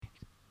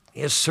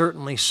is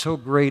certainly so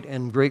great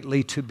and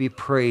greatly to be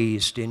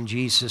praised in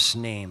Jesus'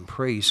 name.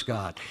 Praise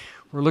God.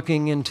 We're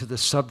looking into the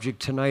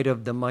subject tonight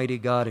of the mighty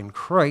God in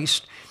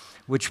Christ,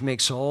 which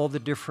makes all the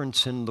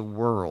difference in the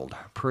world.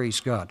 Praise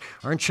God.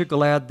 Aren't you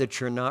glad that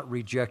you're not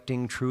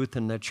rejecting truth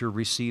and that you're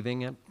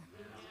receiving it?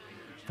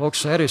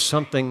 Folks, that is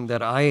something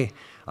that I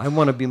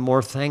want to be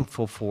more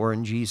thankful for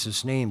in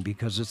Jesus' name,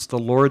 because it's the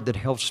Lord that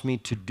helps me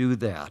to do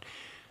that.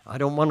 I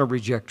don't want to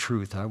reject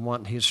truth. I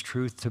want His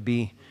truth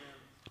to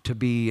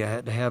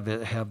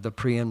have the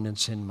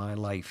preeminence in my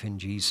life in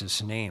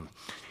Jesus' name.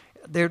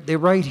 They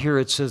write here,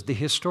 it says, the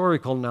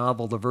historical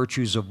novel, The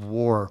Virtues of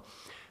War.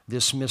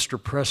 This Mr.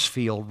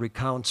 Pressfield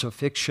recounts a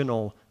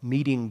fictional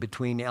meeting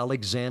between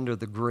Alexander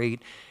the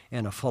Great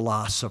and a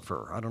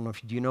philosopher. I don't know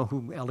do you know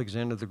who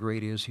Alexander the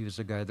Great is? He was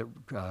the guy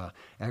that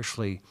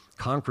actually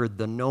conquered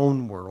the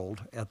known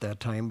world at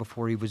that time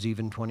before he was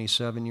even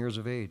 27 years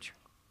of age.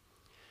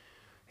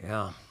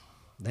 Yeah.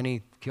 Then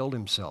he killed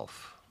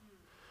himself.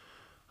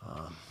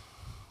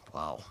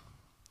 Wow.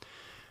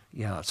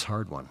 Yeah, it's a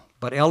hard one.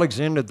 But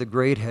Alexander the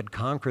Great had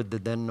conquered the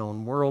then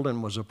known world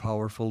and was a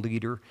powerful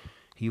leader.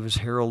 He was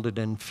heralded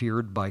and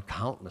feared by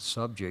countless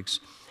subjects.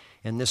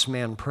 And this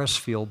man,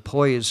 Pressfield,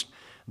 poised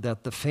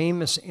that the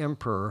famous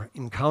emperor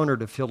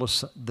encountered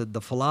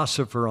the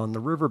philosopher on the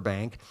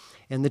riverbank,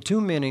 and the two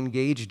men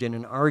engaged in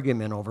an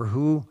argument over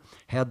who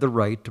had the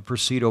right to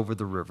proceed over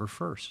the river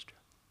first.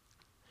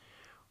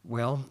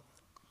 Well,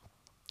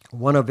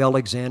 one of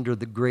Alexander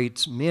the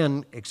Great's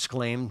men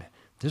exclaimed,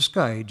 "This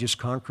guy just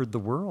conquered the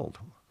world.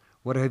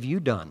 What have you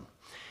done?"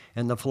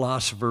 And the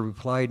philosopher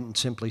replied and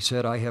simply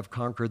said, "I have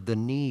conquered the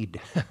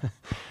need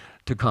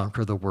to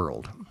conquer the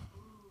world."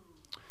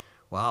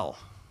 Wow.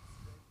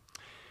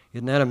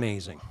 Isn't that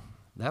amazing?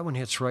 That one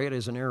hits right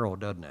as an arrow,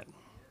 doesn't it?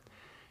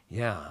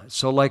 Yeah.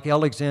 So like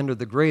Alexander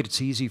the Great,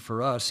 it's easy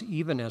for us,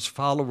 even as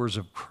followers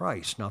of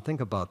Christ, now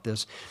think about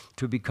this,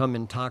 to become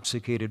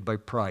intoxicated by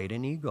pride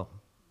and ego.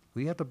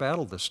 We have to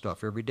battle this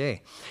stuff every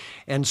day.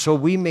 And so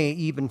we may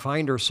even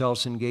find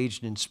ourselves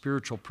engaged in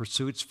spiritual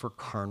pursuits for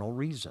carnal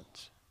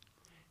reasons.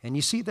 And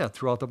you see that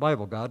throughout the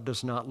Bible. God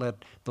does not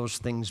let those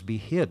things be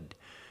hid,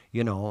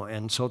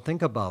 and so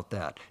think about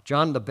that.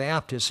 John the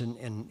Baptist,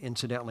 and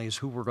incidentally is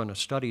who we're going to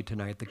study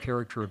tonight, the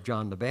character of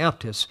John the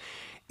Baptist,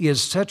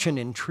 is such an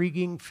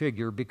intriguing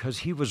figure because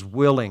he was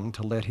willing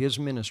to let his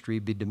ministry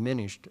be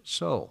diminished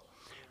so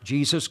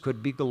Jesus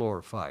could be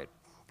glorified.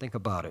 Think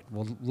about it.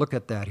 We'll look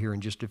at that here in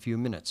just a few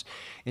minutes.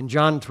 In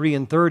John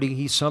 3:30,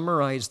 he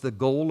summarized the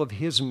goal of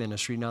his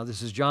ministry. Now,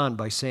 this is John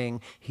by saying,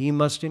 "He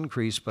must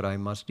increase, but I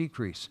must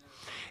decrease."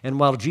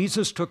 And while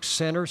Jesus took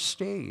center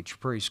stage,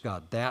 praise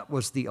God, that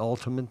was the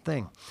ultimate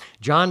thing.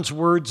 John's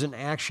words and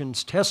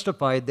actions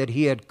testified that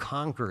he had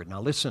conquered.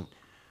 Now, listen,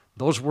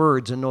 those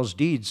words and those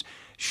deeds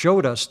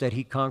showed us that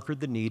he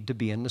conquered the need to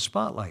be in the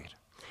spotlight.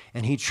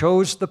 And he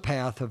chose the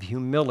path of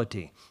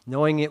humility,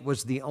 knowing it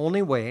was the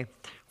only way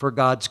for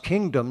God's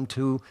kingdom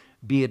to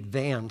be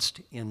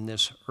advanced in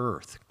this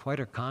earth. Quite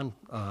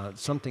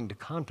something to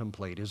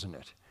contemplate, isn't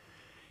it?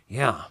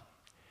 Yeah.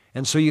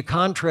 And so you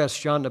contrast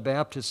John the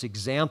Baptist's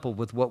example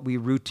with what we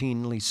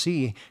routinely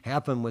see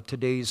happen with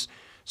today's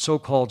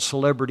so-called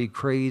celebrity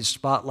craze,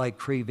 spotlight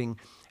craving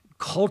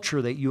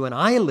culture that you and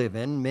I live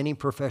in, many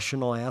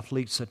professional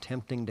athletes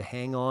attempting to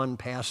hang on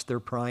past their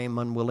prime,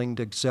 unwilling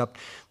to accept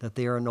that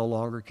they are no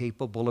longer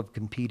capable of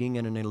competing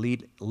at an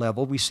elite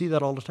level. We see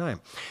that all the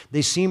time.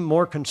 They seem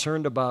more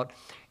concerned about,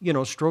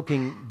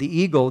 stroking the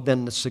ego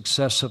than the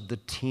success of the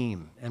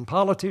team. And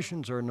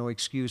politicians are no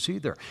excuse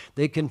either.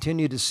 They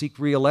continue to seek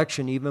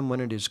re-election even when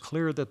it is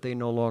clear that they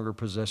no longer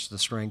possess the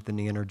strength and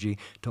the energy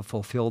to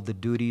fulfill the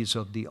duties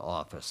of the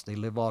office. They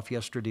live off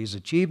yesterday's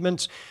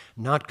achievements,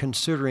 not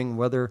considering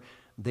whether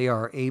they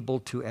are able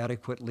to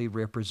adequately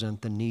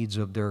represent the needs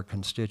of their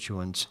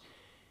constituents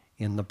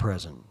in the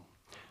present.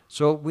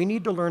 So we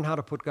need to learn how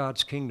to put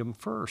God's kingdom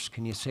first.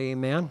 Can you say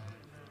amen?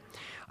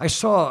 I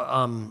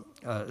saw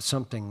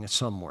something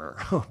somewhere.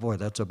 Oh boy,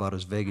 that's about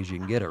as vague as you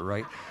can get it,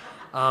 right?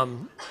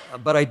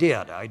 But I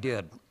did.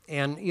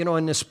 And,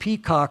 in this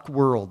peacock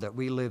world that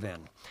we live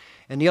in,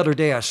 and the other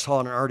day I saw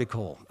an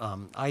article.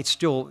 I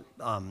still,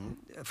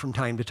 from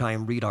time to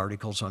time, read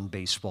articles on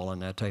baseball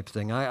and that type of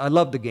thing. I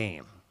love the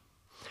game.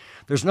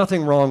 There's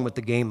nothing wrong with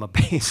the game of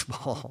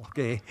baseball,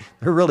 okay?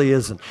 There really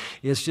isn't.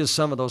 It's just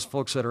some of those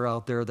folks that are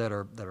out there that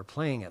are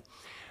playing it.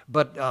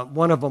 But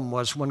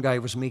one guy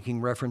was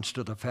making reference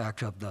to the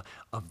fact of the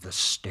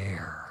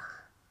stare.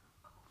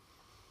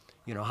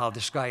 How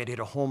this guy had hit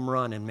a home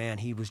run, and man,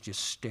 he was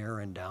just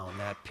staring down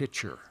that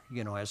pitcher,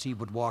 as he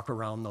would walk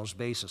around those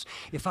bases.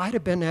 If I'd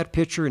have been that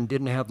pitcher and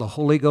didn't have the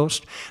Holy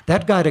Ghost,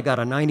 that guy'd have got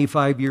a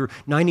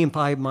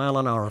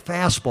 95-mile-an-hour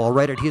fastball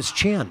right at his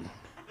chin.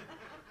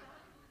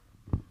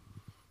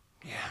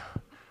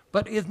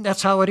 But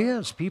that's how it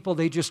is. People,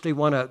 they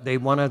want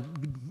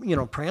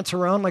to, prance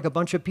around like a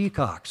bunch of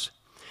peacocks.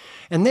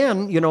 And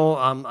then,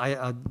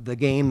 the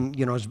game,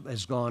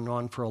 has gone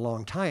on for a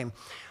long time.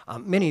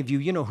 Many of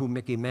you know who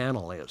Mickey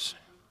Mantle is.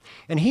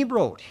 And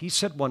he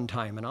said one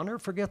time, and I'll never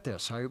forget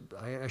this,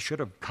 I should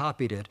have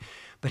copied it,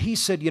 but he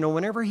said,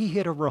 whenever he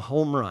hit a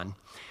home run,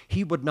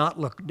 he would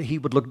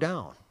look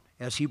down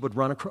as he would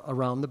run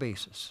around the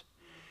bases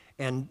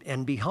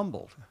and be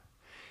humbled.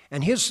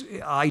 And his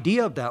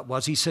idea of that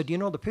was, he said,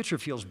 the pitcher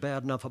feels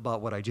bad enough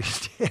about what I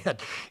just did.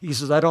 He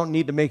says, I don't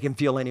need to make him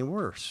feel any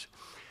worse.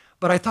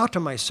 But I thought to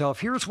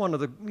myself, here's one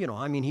of the,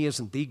 he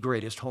isn't the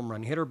greatest home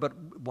run hitter, but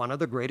one of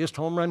the greatest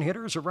home run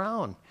hitters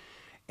around.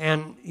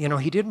 And,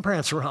 he didn't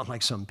prance around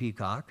like some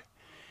peacock.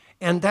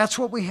 And that's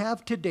what we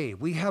have today.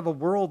 We have a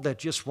world that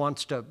just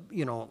wants to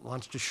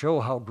show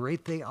how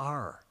great they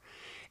are.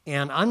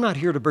 And I'm not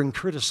here to bring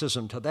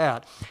criticism to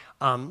that,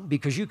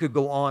 because you could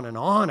go on and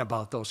on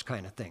about those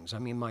kind of things. I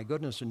mean, my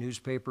goodness, the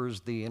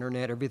newspapers, the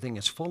internet, everything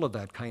is full of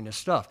that kind of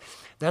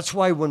stuff. That's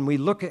why when we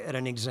look at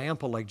an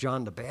example like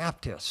John the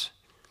Baptist,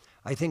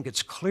 I think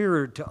it's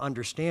clear to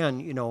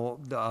understand,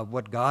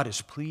 what God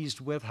is pleased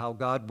with, how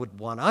God would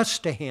want us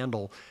to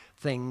handle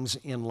things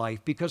in life,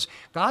 because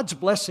God's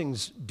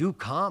blessings do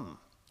come.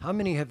 How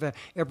many have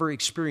ever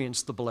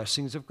experienced the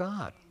blessings of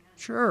God?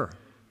 Sure.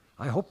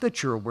 I hope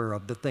that you're aware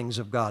of the things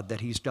of God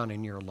that He's done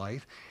in your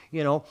life,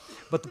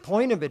 But the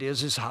point of it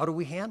is how do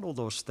we handle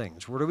those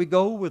things? Where do we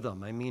go with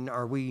them? I mean,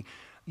 are we,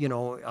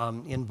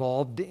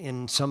 involved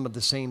in some of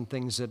the same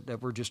things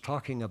that we're just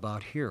talking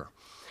about here?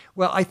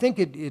 Well, I think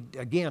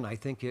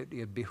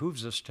it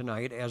behooves us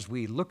tonight as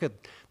we look at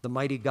the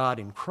mighty God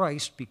in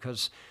Christ,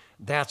 because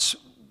that's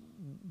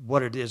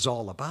what it is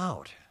all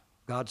about.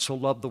 God so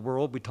loved the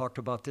world, we talked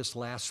about this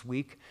last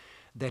week,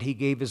 that He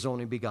gave His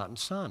only begotten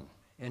Son.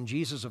 And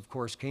Jesus, of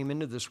course, came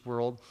into this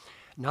world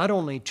not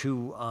only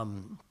to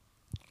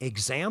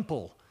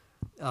example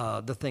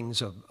the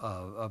things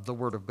of the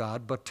Word of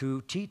God, but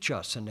to teach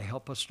us and to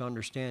help us to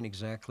understand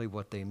exactly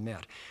what they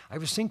meant. I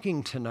was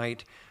thinking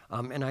tonight,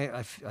 and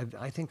I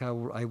think I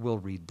will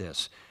read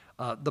this.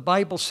 The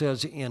Bible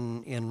says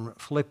in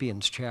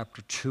Philippians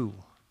chapter 2,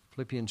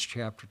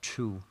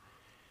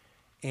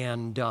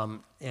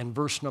 and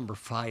verse number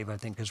 5, I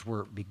think, is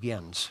where it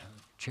begins.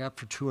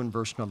 Chapter 2 and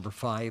verse number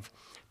 5.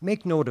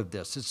 Make note of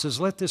this. It says,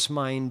 let this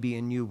mind be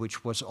in you,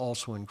 which was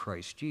also in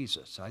Christ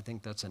Jesus. I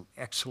think that's an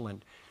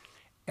excellent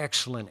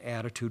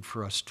attitude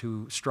for us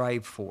to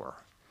strive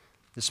for.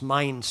 This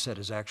mindset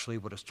is actually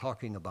what it's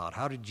talking about.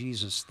 How did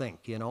Jesus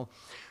think,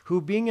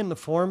 Who being in the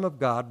form of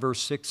God, verse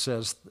 6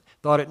 says,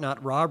 thought it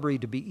not robbery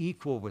to be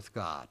equal with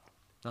God.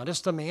 Now, it's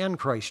the man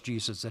Christ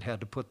Jesus that had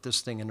to put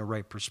this thing in the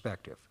right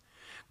perspective.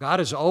 God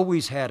has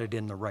always had it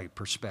in the right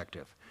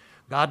perspective.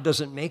 God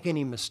doesn't make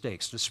any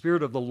mistakes. The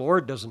Spirit of the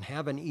Lord doesn't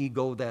have an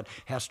ego that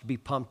has to be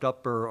pumped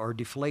up or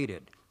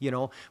deflated,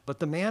 But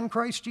the man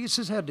Christ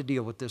Jesus had to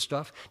deal with this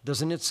stuff.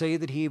 Doesn't it say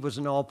that He was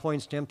in all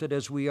points tempted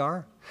as we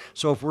are?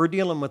 So if we're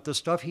dealing with this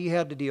stuff, He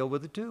had to deal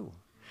with it too.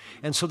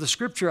 And so the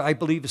Scripture, I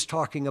believe, is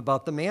talking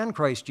about the man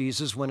Christ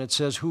Jesus when it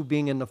says, who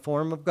being in the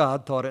form of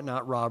God thought it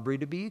not robbery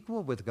to be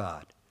equal with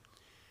God.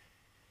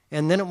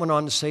 And then it went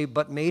on to say,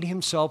 but made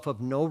Himself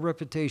of no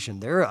reputation.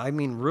 There, I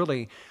mean,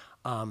 really,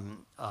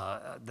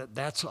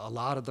 that's a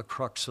lot of the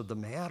crux of the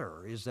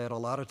matter, is that a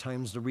lot of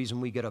times the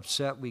reason we get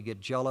upset, we get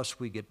jealous,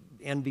 we get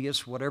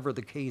envious, whatever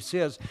the case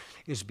is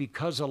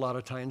because a lot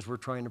of times we're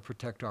trying to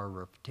protect our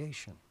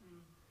reputation.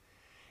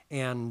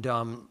 And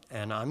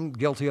I'm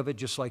guilty of it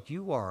just like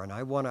you are, and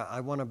I want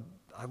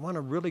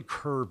to really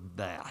curb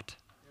that.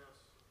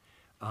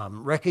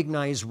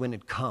 Recognize when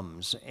it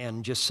comes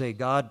and just say,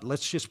 God,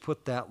 let's just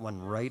put that one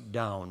right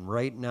down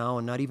right now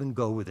and not even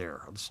go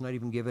there. Let's not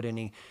even give it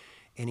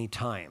any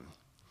time.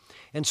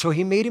 And so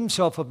He made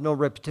Himself of no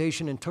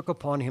reputation and took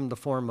upon Him the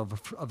form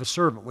of a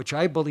servant, which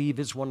I believe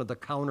is one of the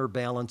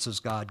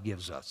counterbalances God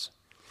gives us.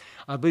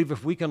 I believe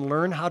if we can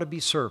learn how to be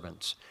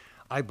servants,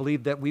 I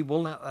believe that we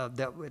will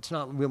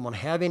not, we won't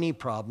have any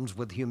problems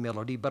with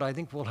humility, but I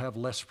think we'll have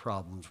less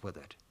problems with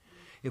it.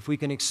 If we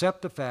can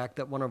accept the fact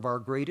that one of our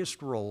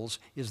greatest roles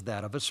is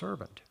that of a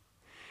servant.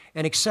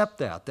 And accept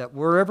that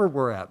wherever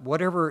we're at,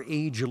 whatever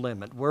age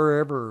limit,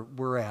 wherever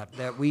we're at,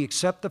 that we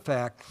accept the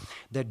fact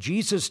that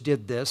Jesus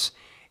did this,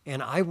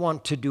 and I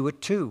want to do it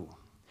too.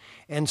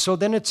 And so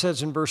then it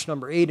says in verse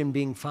number 8, and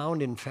being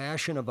found in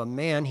fashion of a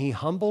man, He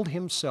humbled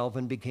Himself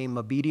and became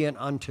obedient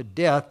unto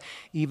death,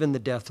 even the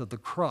death of the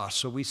cross.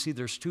 So we see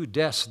there's two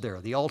deaths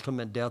there. The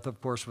ultimate death, of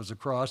course, was a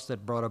cross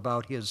that brought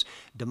about His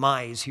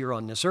demise here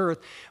on this earth.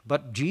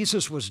 But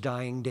Jesus was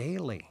dying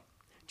daily,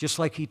 just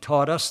like He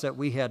taught us that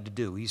we had to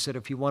do. He said,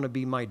 if you want to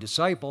be my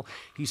disciple,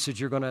 He said,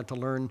 you're going to have to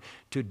learn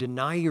to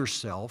deny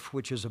yourself,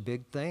 which is a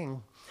big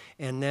thing.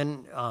 And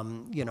then,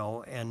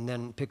 and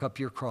then pick up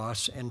your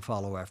cross and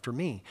follow after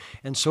me.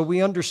 And so we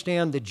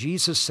understand that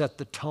Jesus set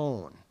the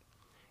tone.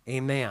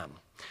 Amen.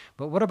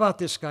 But what about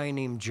this guy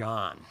named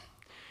John?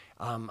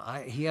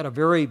 He had a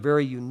very,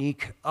 very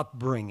unique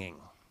upbringing.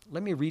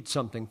 Let me read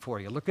something for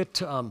you. Look at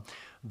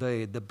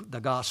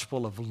the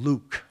Gospel of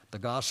Luke. The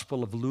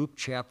Gospel of Luke,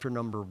 chapter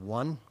number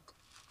 1.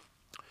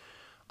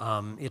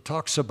 It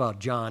talks about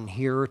John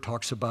here. It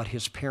talks about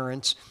his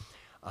parents.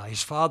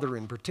 His father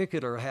in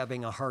particular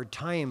having a hard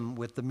time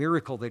with the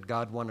miracle that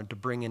God wanted to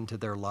bring into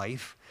their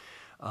life.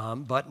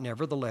 But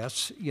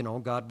nevertheless,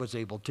 God was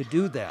able to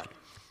do that.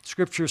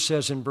 Scripture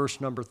says in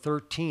verse number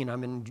 13,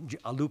 I'm in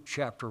Luke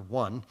chapter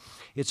 1,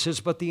 it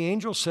says, "But the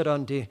angel said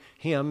unto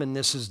him," and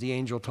this is the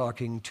angel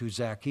talking to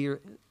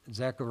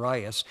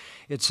Zacharias,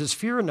 it says,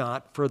 "Fear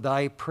not, for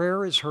thy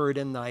prayer is heard,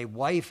 and thy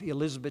wife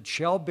Elizabeth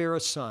shall bear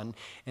a son,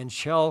 and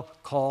shall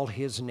call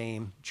his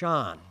name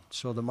John."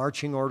 So the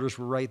marching orders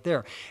were right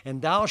there.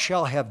 "And thou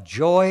shalt have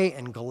joy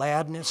and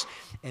gladness,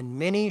 and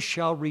many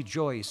shall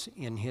rejoice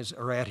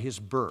at his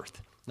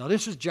birth." Now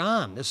this is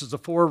John. This is the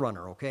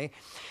forerunner, okay?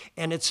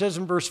 And it says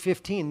in verse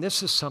 15,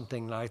 this is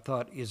something that I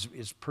thought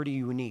is pretty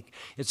unique.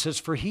 It says,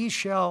 "For he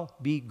shall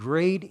be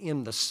great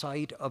in the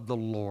sight of the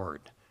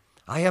Lord."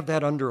 I have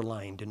that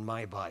underlined in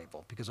my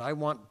Bible because I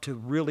want to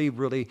really,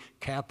 really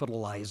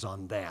capitalize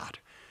on that.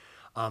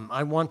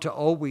 I want to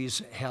always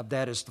have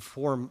that as the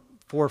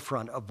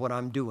forefront of what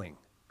I'm doing.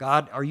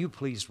 God, are you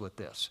pleased with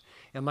this?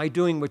 Am I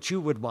doing what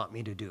you would want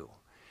me to do?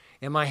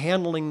 Am I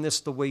handling this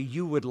the way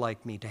you would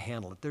like me to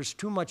handle it? There's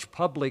too much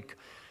public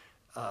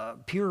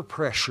peer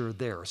pressure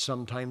there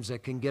sometimes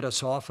that can get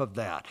us off of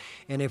that.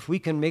 And if we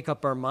can make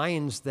up our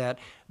minds that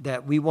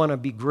we want to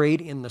be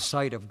great in the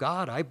sight of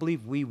God, I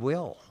believe we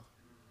will.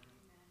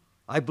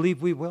 I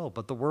believe we will,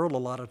 but the world a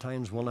lot of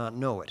times will not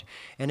know it.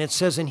 And it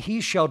says, "And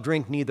he shall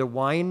drink neither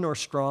wine nor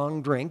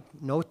strong drink,"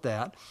 note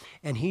that,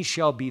 "and he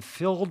shall be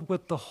filled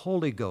with the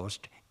Holy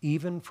Ghost,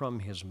 even from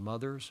his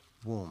mother's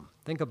womb."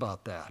 Think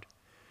about that.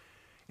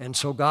 And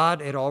so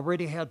God had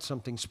already had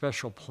something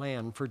special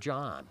planned for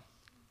John.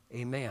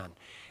 Amen.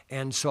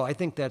 And so I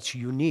think that's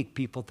unique.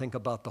 People think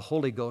about the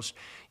Holy Ghost,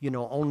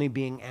 only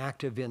being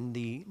active in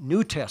the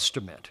New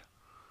Testament.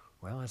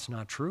 Well, that's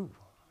not true.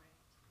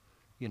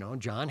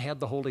 John had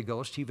the Holy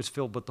Ghost. He was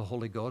filled with the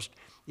Holy Ghost.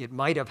 It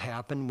might have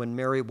happened when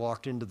Mary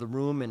walked into the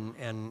room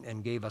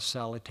and gave a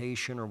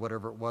salutation or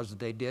whatever it was that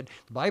they did.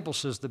 The Bible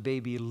says the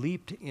baby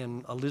leaped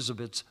in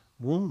Elizabeth's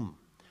womb.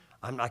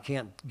 I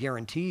can't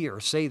guarantee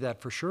or say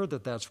that for sure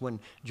that that's when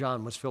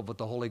John was filled with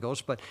the Holy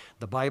Ghost, but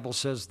the Bible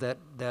says that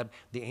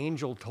the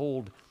angel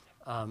told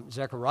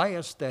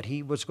Zacharias that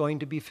he was going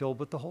to be filled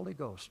with the Holy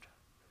Ghost.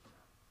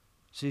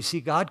 So you see,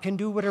 God can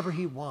do whatever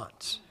he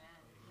wants.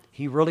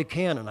 He really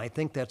can, and I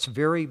think that's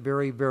very,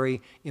 very,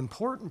 very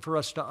important for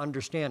us to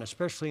understand,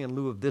 especially in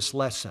lieu of this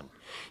lesson.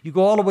 You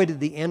go all the way to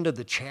the end of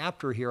the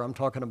chapter here. I'm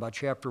talking about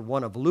chapter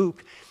 1 of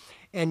Luke.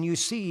 And you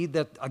see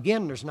that,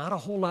 again, there's not a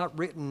whole lot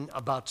written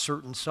about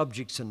certain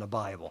subjects in the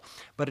Bible.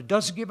 But it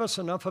does give us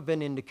enough of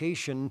an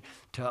indication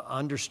to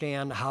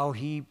understand how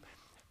he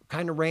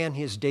kind of ran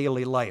his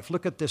daily life.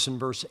 Look at this in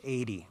verse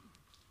 80.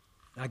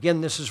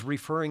 Again, this is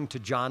referring to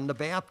John the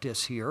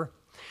Baptist here.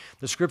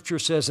 The scripture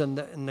says, and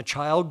the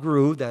child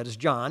grew," that is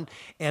John,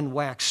 "and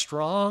waxed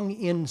strong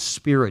in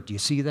spirit." Do you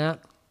see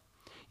that?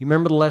 You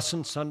remember the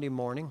lesson Sunday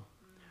morning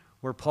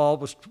where Paul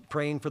was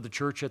praying for the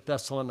church at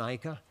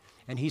Thessalonica?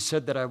 And he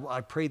said that I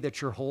pray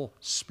that your whole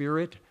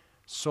spirit,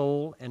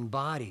 soul, and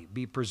body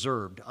be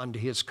preserved unto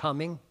his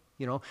coming,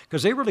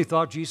 because they really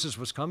thought Jesus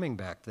was coming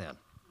back then.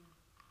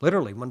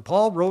 Literally, when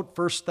Paul wrote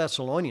 1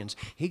 Thessalonians,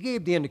 he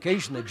gave the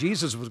indication that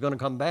Jesus was going to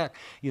come back,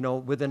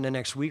 within the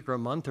next week or a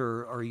month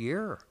or a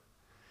year.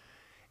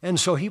 And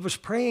so he was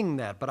praying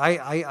that, but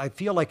I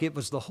feel like it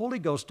was the Holy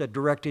Ghost that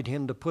directed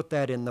him to put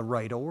that in the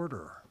right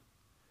order.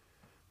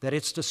 That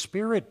it's the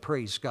Spirit,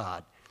 praise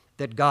God,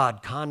 that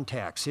God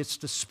contacts. It's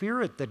the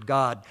Spirit that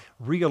God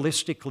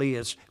realistically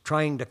is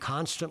trying to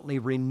constantly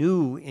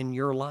renew in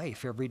your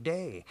life every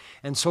day.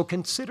 And so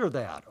consider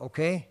that,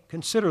 okay?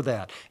 Consider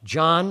that.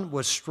 John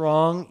was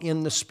strong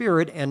in the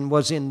Spirit and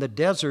was in the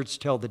deserts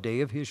till the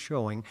day of his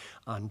showing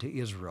unto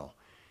Israel.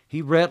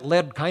 He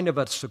led kind of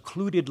a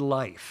secluded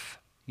life,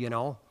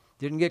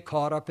 Didn't get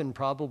caught up in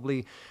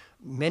probably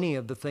many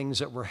of the things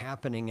that were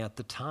happening at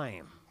the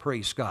time.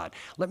 Praise God.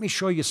 Let me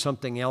show you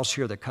something else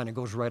here that kind of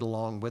goes right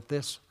along with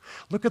this.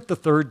 Look at the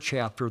 3rd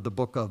chapter of the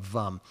book of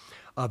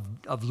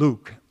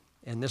Luke,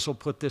 and this will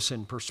put this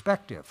in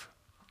perspective.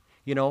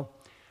 The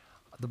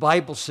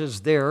Bible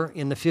says there,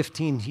 in the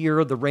 15th year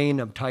of the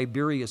reign of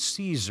Tiberius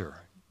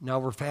Caesar. Now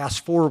we're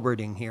fast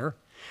forwarding here.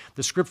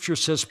 The scripture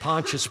says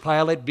Pontius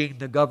Pilate being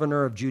the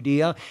governor of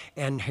Judea,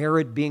 and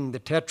Herod being the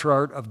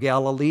tetrarch of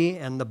Galilee,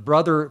 and the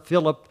brother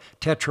Philip,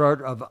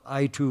 tetrarch of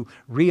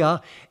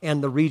Iturea,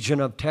 and the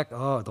region of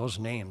those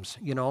names,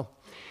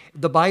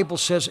 The Bible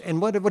says,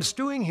 and what it's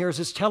doing here is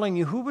it's telling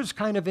you who was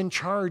kind of in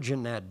charge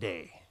in that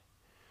day.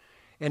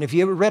 And if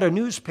you ever read a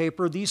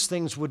newspaper, these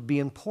things would be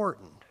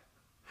important.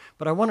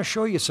 But I want to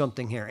show you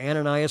something here.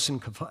 Ananias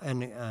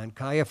and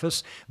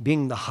Caiaphas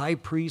being the high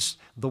priests,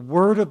 the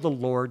word of the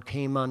Lord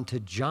came unto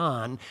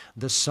John,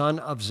 the son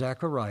of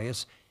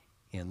Zacharias,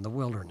 in the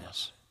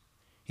wilderness.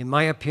 In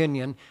my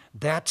opinion,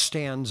 that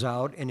stands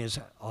out and is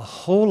a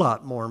whole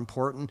lot more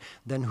important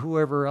than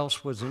whoever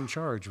else was in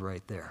charge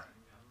right there.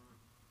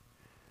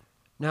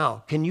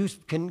 Now, can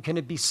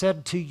it be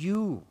said to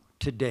you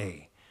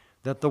today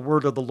that the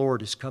word of the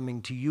Lord is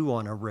coming to you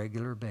on a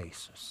regular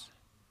basis?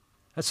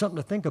 That's something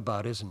to think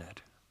about, isn't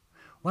it?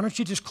 Why don't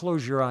you just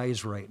close your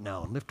eyes right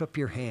now and lift up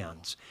your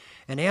hands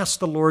and ask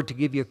the Lord to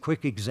give you a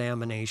quick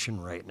examination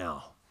right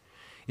now.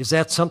 Is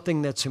that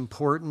something that's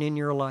important in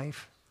your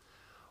life?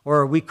 Or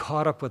are we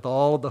caught up with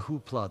all the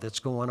hoopla that's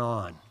going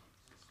on?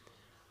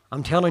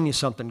 I'm telling you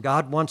something,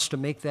 God wants to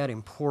make that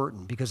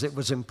important because it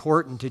was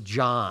important to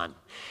John.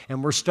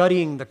 And we're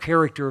studying the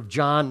character of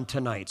John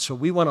tonight. So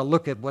we want to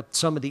look at what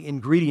some of the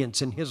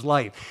ingredients in his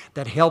life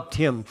that helped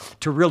him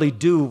to really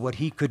do what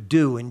he could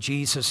do in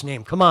Jesus'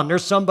 name. Come on,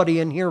 there's somebody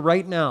in here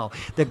right now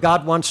that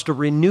God wants to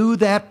renew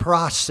that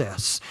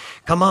process.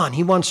 Come on,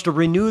 he wants to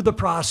renew the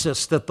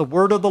process that the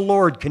word of the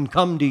Lord can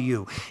come to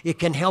you. It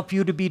can help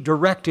you to be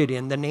directed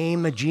in the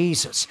name of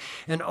Jesus.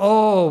 And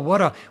oh,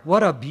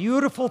 what a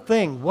beautiful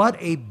thing. What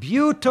a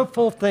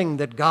beautiful thing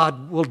that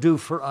God will do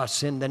for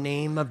us in the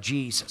name of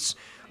Jesus.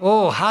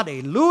 Oh,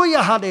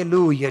 hallelujah,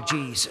 hallelujah,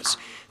 Jesus.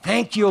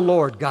 Thank you,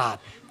 Lord God.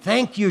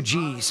 Thank you,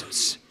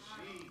 Jesus.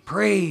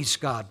 Praise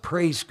God,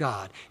 praise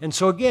God. And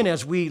so again,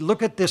 as we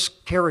look at this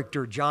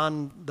character,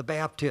 John the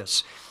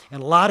Baptist,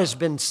 and a lot has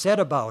been said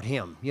about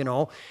him, you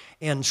know,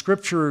 and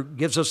Scripture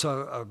gives us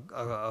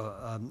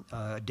a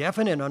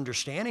definite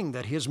understanding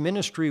that his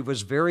ministry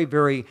was very,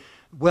 very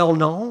well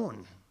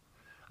known.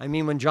 I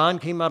mean, when John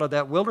came out of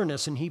that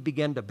wilderness and he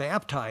began to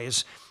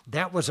baptize,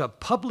 that was a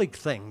public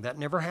thing that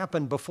never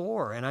happened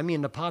before. And I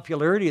mean, the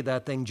popularity of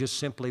that thing just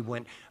simply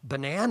went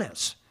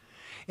bananas.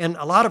 And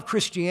a lot of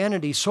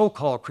Christianity,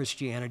 so-called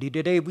Christianity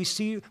today, we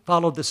see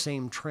follow the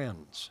same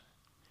trends.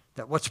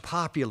 That what's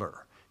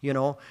popular, you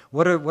know,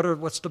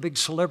 what's the big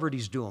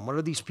celebrities doing? What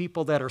are these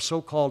people that are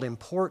so-called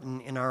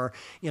important in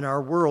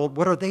our world?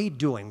 What are they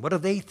doing? What do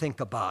they think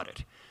about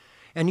it?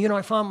 And, you know,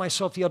 I found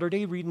myself the other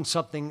day reading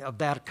something of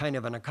that kind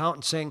of an account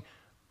and saying,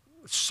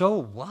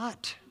 so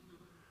what?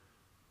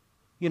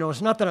 You know, it's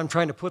not that I'm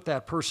trying to put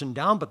that person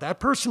down, but that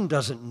person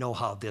doesn't know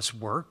how this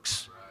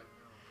works.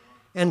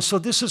 And so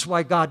this is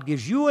why God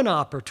gives you an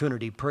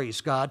opportunity, praise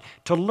God,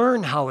 to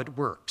learn how it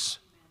works.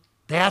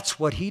 That's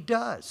what he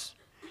does.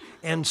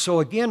 And so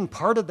again,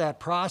 part of that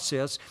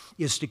process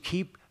is to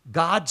keep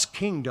God's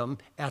kingdom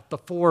at the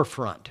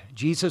forefront.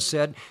 Jesus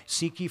said,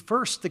 seek ye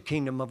first the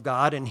kingdom of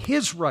God and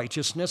his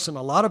righteousness, and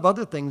a lot of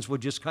other things will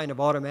just kind of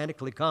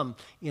automatically come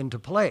into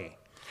play.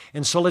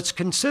 And so let's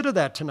consider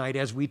that tonight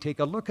as we take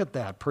a look at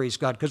that, praise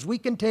God, because we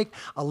can take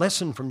a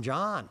lesson from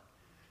John.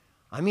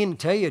 I mean, to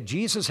tell you,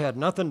 Jesus had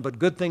nothing but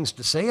good things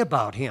to say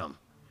about him.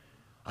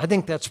 I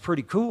think that's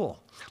pretty cool.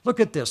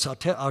 Look at this.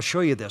 I'll show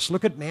you this.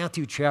 Look at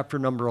Matthew chapter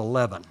number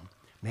 11.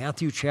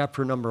 Matthew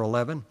chapter number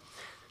 11.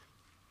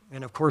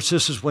 And of course,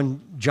 this is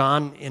when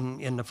John,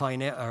 in the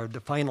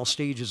final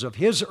stages of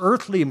his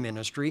earthly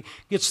ministry,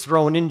 gets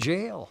thrown in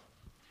jail.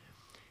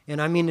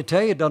 And I mean, to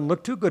tell you, it doesn't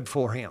look too good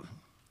for him.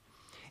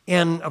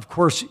 And of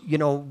course, you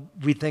know,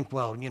 we think,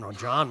 well, you know,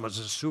 John was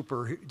a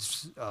super,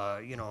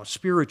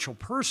 spiritual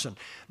person.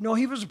 No,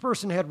 he was a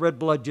person that had red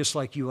blood just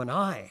like you and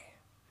I.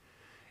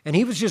 And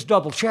he was just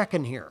double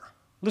checking here.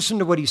 Listen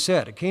to what he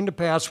said. It came to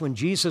pass when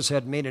Jesus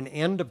had made an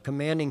end of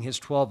commanding his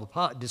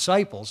 12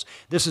 disciples.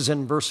 This is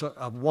in verse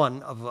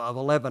 1 of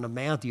 11 of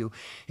Matthew.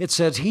 It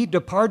says, he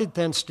departed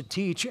thence to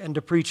teach and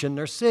to preach in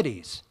their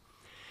cities.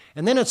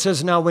 And then it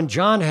says, now when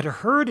John had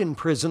heard in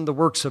prison the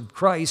works of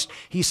Christ,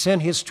 he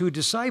sent his 2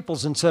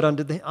 disciples and said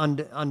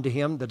unto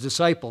him, the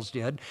disciples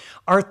did,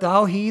 art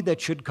thou he that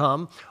should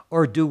come,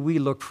 or do we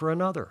look for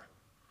another?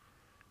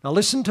 Now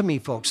listen to me,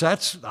 folks. I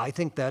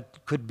think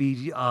that could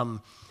be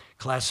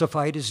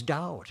classified as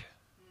doubt.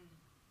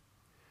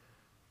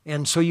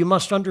 And so you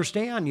must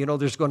understand, you know,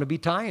 there's going to be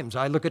times.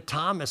 I look at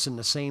Thomas in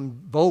the same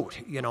boat,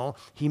 you know.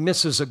 He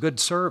misses a good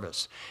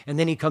service. And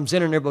then he comes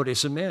in and everybody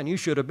says, man, you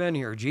should have been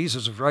here.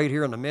 Jesus is right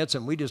here in the midst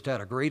and we just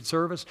had a great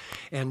service.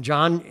 And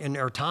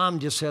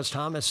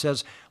Thomas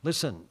says,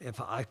 listen, if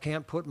I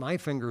can't put my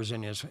fingers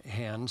in his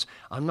hands,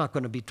 I'm not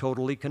going to be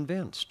totally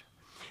convinced.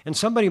 And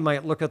somebody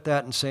might look at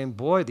that and say,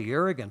 boy, the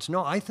arrogance.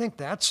 No, I think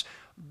that's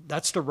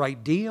the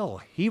right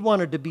deal. He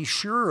wanted to be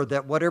sure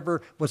that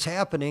whatever was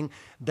happening,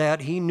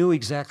 that he knew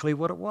exactly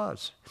what it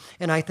was.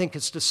 And I think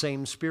it's the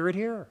same spirit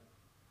here.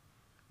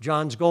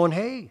 John's going,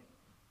 hey,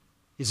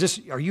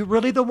 are you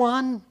really the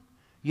one?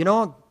 You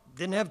know,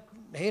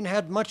 hadn't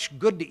had much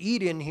good to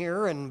eat in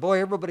here, and boy,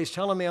 everybody's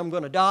telling me I'm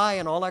going to die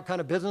and all that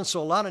kind of business,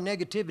 so a lot of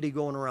negativity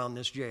going around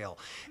this jail.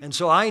 And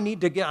so I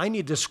need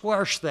to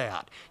squash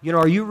that. You know,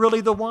 are you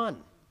really the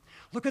one?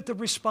 Look at the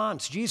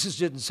response. Jesus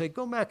didn't say,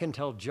 go back and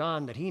tell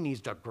John that he needs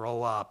to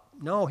grow up.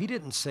 No, he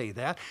didn't say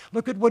that.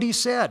 Look at what he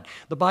said.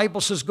 The Bible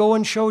says, go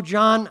and show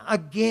John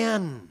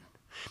again.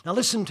 Now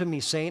listen to me,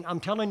 saint. I'm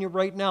telling you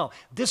right now,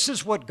 this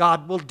is what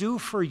God will do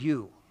for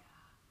you.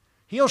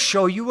 He'll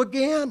show you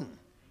again.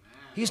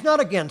 He's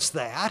not against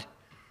that.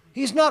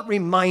 He's not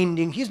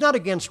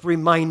against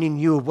reminding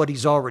you of what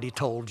he's already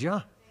told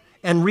you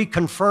and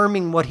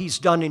reconfirming what he's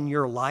done in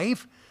your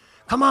life.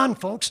 Come on,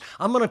 folks.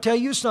 I'm going to tell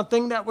you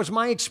something. That was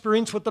my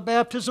experience with the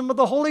baptism of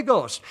the Holy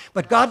Ghost.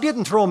 But God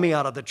didn't throw me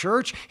out of the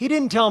church. He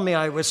didn't tell me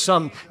I was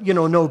some,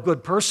 no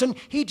good person.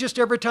 He just,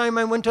 every time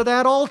I went to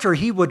that altar,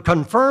 he would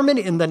confirm it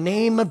in the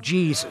name of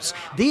Jesus.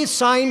 These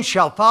signs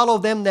shall follow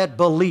them that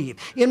believe.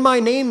 In my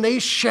name, they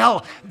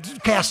shall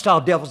cast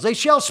out devils. They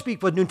shall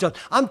speak with new tongues.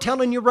 I'm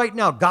telling you right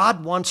now,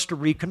 God wants to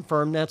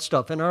reconfirm that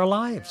stuff in our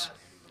lives.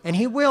 And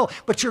he will.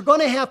 But you're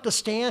going to have to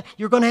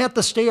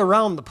stay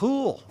around the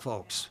pool,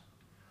 folks.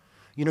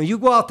 You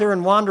go out there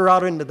and wander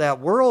out into that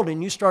world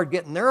and you start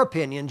getting their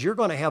opinions, you're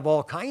going to have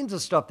all kinds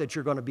of stuff that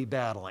you're going to be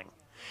battling.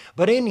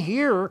 But in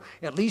here,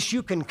 at least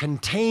you can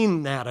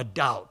contain that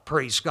doubt,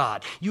 praise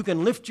God. You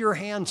can lift your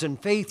hands in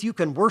faith. You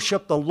can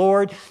worship the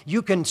Lord.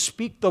 You can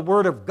speak the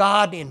word of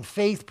God in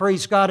faith,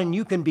 praise God, and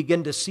you can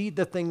begin to see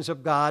the things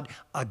of God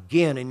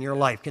again in your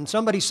life. Can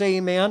somebody say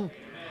amen? Amen.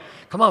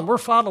 Come on, we're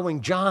following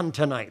John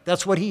tonight.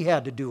 That's what he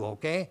had to do,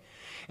 okay?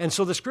 And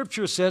so the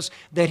scripture says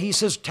that he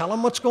says, tell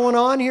them what's going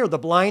on here. The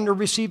blind are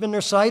receiving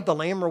their sight, the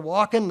lame are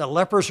walking, the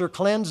lepers are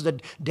cleansed,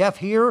 the deaf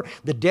hear,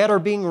 the dead are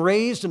being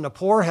raised, and the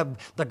poor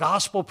have the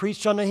gospel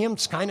preached unto him.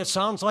 It kind of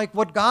sounds like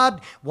what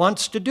God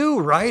wants to do,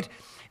 right?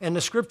 And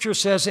the scripture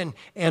says,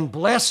 and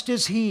blessed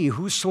is he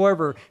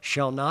whosoever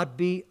shall not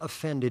be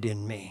offended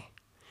in me.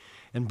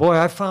 And boy,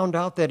 I found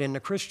out that in the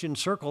Christian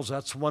circles,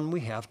 that's one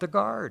we have to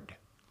guard.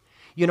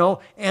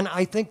 And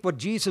I think what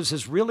Jesus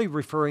is really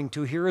referring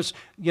to here is,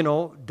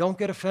 don't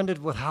get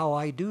offended with how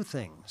I do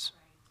things.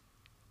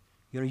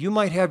 You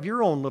might have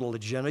your own little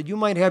agenda. You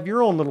might have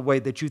your own little way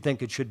that you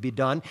think it should be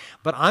done.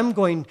 But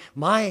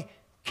my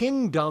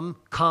kingdom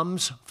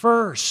comes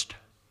first.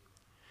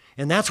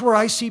 And that's where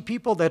I see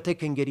people that they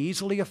can get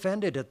easily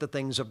offended at the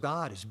things of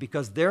God, is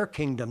because their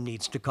kingdom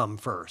needs to come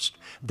first.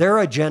 Their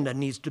agenda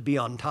needs to be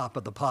on top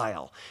of the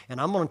pile.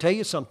 And I'm going to tell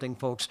you something,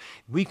 folks.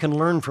 We can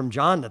learn from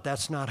John that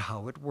that's not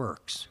how it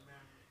works.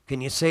 Can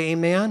you say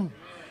amen?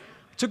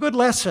 It's a good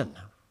lesson.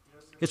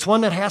 It's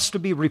one that has to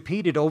be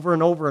repeated over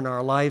and over in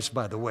our lives,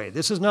 by the way.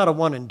 This is not a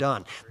one and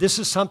done. This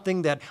is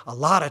something that a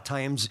lot of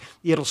times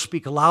it'll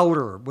speak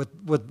louder with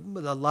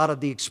a lot of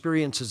the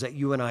experiences that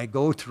you and I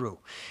go through.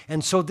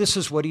 And so this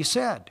is what he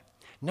said.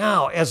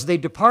 Now, as they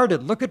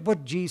departed, look at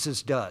what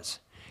Jesus does.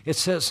 It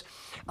says,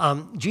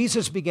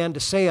 Jesus began to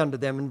say unto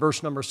them in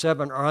verse number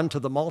 7, or unto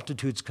the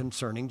multitudes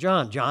concerning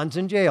John. John's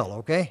in jail,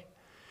 okay?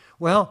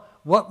 Well,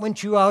 what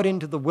went you out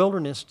into the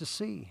wilderness to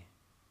see?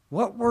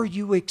 What were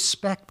you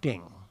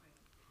expecting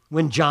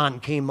when John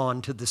came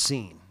onto the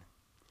scene?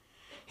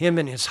 Him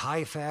in his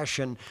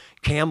high-fashion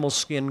camel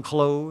skin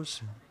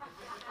clothes,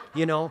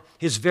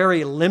 his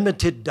very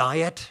limited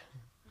diet.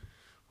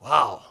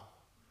 Wow.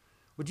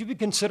 Would you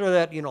consider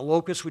that,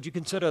 Locust, would you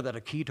consider that a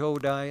keto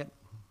diet?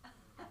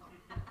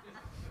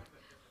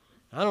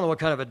 I don't know what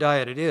kind of a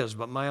diet it is,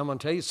 but I'm going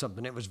to tell you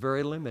something. It was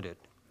very limited,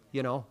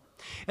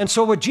 And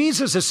so what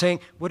Jesus is saying,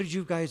 what did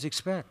you guys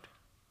expect?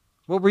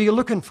 What were you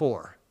looking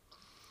for?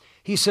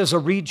 He says, a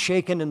reed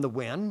shaken in the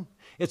wind.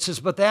 It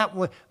says, but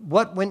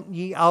what went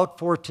ye out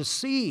for to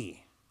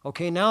see?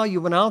 Okay, now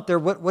you went out there,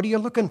 what are you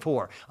looking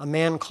for? A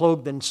man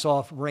clothed in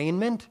soft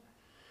raiment?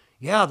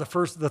 Yeah, the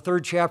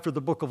third chapter of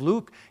the book of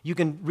Luke, you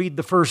can read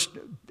the first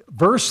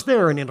verse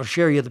there and it'll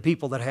share you the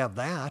people that have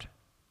that.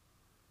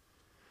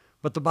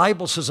 But the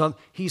Bible says,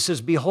 he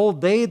says,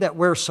 behold, they that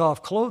wear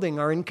soft clothing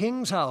are in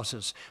kings'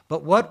 houses.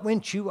 But what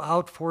went you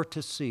out for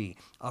to see?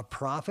 A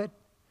prophet?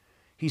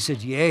 He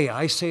said, yea,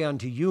 I say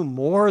unto you,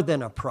 more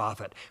than a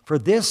prophet. For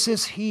this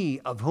is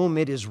he of whom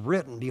it is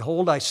written,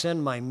 behold, I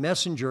send my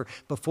messenger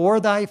before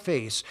thy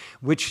face,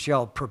 which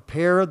shall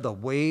prepare the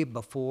way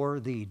before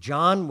thee.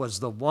 John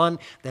was the one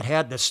that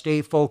had to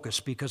stay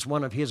focused because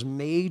one of his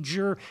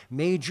major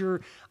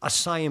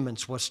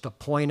assignments was to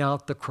point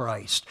out the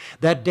Christ.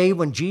 That day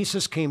when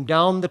Jesus came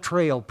down the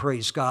trail,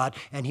 praise God,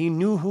 and he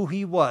knew who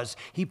he was,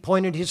 he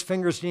pointed his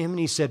fingers to him and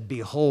he said,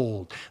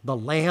 behold, the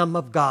Lamb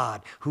of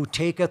God who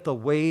taketh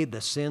away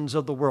the sins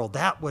of the world.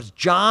 That was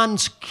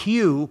John's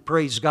cue,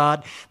 praise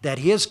God, that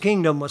his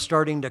kingdom was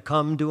starting to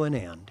come to an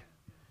end.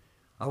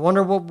 I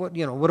wonder what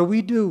do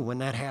we do when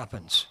that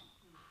happens?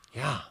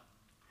 Yeah.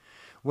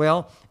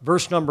 Well,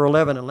 verse number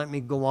 11, and let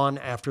me go on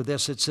after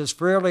this. It says,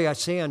 verily I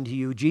say unto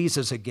you,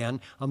 Jesus again,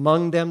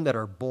 among them that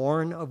are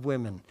born of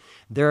women,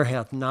 there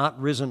hath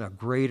not risen a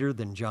greater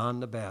than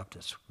John the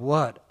Baptist.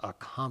 What a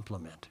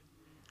compliment.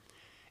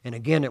 And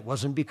again, it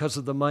wasn't because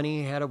of the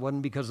money he had. It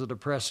wasn't because of the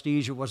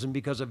prestige. It wasn't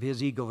because of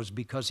his ego. It was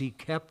because he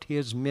kept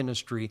his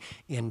ministry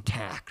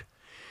intact,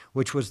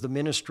 which was the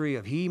ministry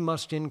of he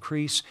must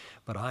increase,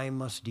 but I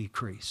must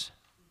decrease.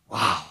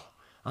 Wow.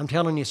 I'm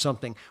telling you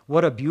something.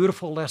 What a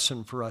beautiful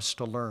lesson for us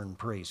to learn,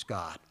 praise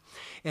God.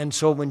 And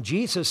so when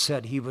Jesus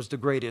said he was the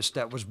greatest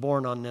that was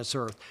born on this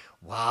earth,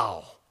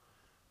 wow.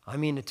 I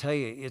mean to tell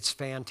you, it's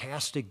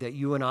fantastic that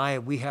you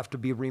and we have to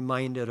be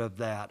reminded of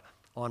that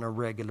on a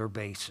regular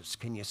basis.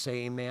 Can you say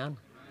amen? Amen?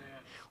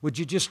 Would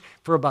you just,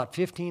 for about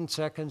 15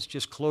 seconds,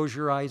 just close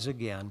your eyes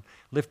again,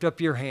 lift up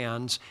your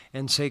hands,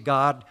 and say,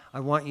 God,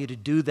 I want you to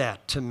do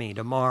that to me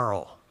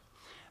tomorrow.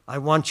 I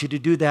want you to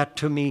do that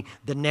to me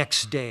the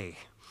next day.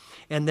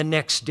 and the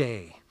next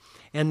day,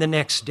 and the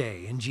next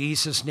day. In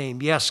Jesus'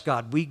 name, yes,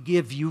 God, we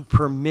give you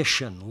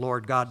permission,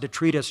 Lord God, to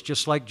treat us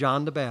just like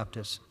John the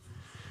Baptist.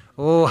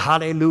 Oh,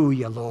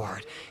 hallelujah,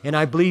 Lord. And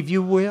I believe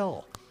you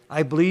will.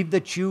 I believe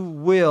that you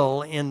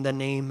will in the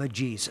name of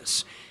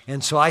Jesus.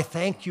 And so I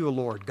thank you,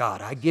 Lord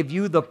God. I give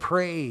you the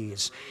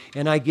praise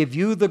and I give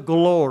you the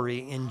glory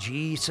in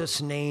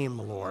Jesus' name,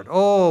 Lord.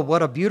 Oh,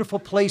 what a beautiful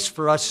place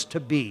for us to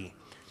be.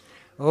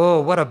 Oh,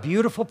 what a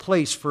beautiful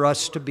place for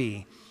us to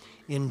be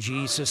in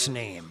Jesus'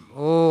 name.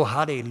 Oh,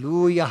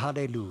 hallelujah,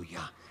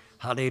 hallelujah,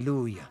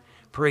 hallelujah.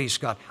 Praise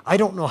God. I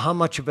don't know how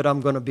much of it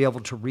I'm going to be able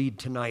to read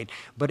tonight,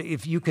 but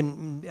if you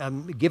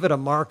can give it a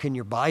mark in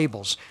your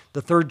Bibles,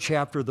 the 3rd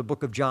chapter of the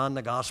book of John,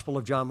 the Gospel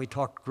of John, we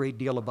talked a great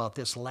deal about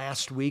this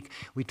last week.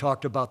 We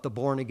talked about the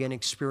born-again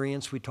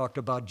experience. We talked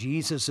about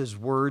Jesus'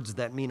 words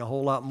that mean a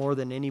whole lot more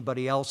than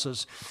anybody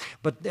else's.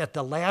 But at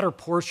the latter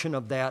portion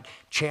of that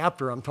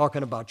chapter, I'm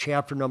talking about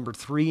chapter number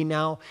 3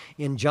 now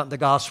in John, the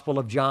Gospel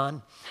of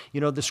John,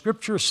 the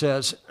Scripture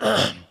says...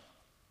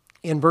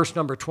 In verse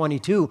number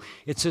 22,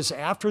 it says,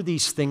 after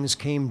these things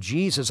came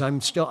Jesus.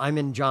 I'm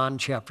in John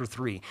chapter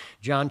 3.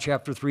 John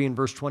chapter 3 and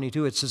verse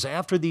 22, it says,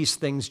 after these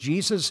things,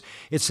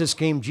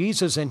 came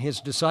Jesus and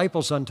his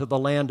disciples unto the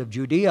land of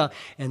Judea,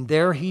 and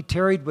there he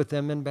tarried with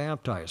them and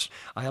baptized.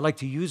 I like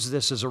to use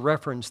this as a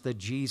reference that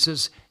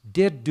Jesus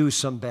did do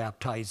some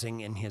baptizing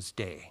in his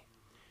day.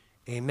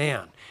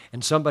 Amen.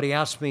 And somebody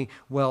asked me,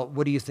 well,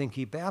 what do you think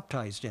he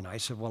baptized in? I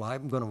said, well,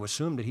 I'm going to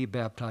assume that he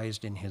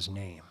baptized in his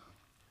name.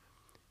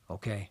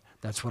 Okay?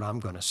 That's what I'm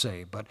going to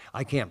say, but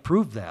I can't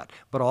prove that.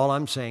 But all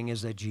I'm saying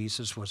is that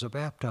Jesus was a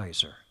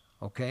baptizer,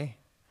 okay?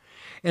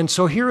 And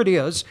so here it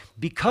is,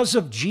 because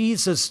of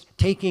Jesus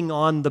taking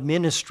on the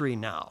ministry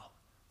now,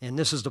 and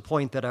this is the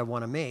point that I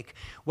want to make,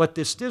 what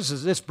this does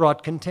is this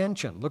brought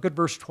contention. Look at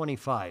verse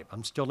 25.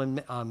 I'm still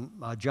in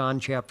John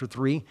chapter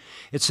 3.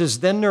 It says,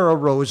 then there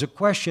arose a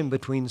question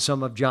between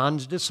some of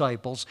John's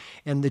disciples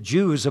and the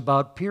Jews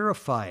about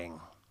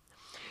purifying.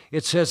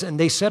 It says, and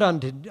they said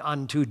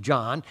unto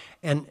John,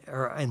 and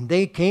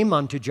they came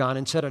unto John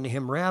and said unto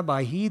him,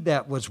 Rabbi, he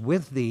that was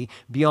with thee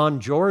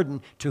beyond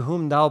Jordan, to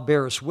whom thou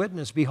bearest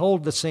witness,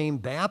 behold, the same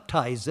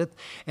baptizeth,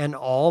 and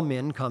all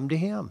men come to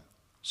him.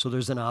 So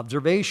there's an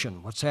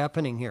observation. What's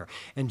happening here?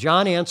 And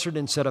John answered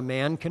and said, a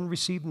man can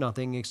receive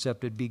nothing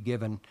except it be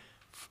given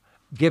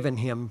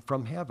him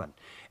from heaven.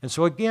 And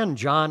so again,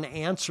 John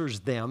answers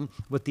them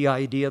with the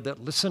idea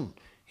that, listen,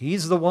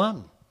 he's the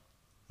one.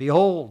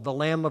 Behold, the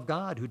Lamb of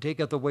God who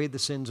taketh away the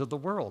sins of the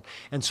world.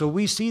 And so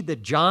we see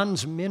that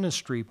John's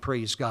ministry,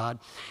 praise God,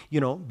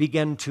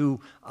 began to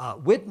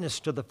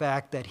witness to the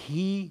fact that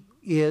he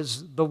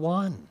is the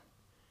one.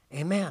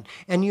 Amen.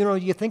 And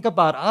you think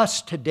about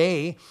us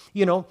today,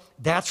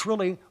 that's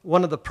really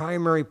one of the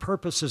primary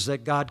purposes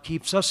that God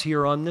keeps us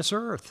here on this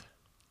earth,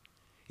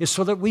 is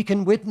so that we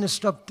can witness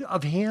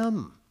of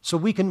him, so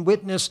we can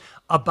witness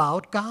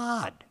about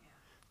God.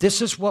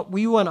 This is what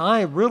you and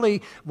I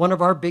really, one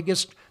of our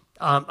biggest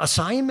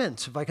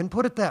assignments, if I can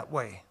put it that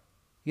way,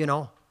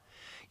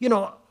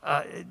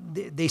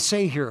 they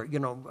say here,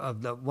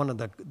 one of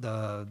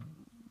the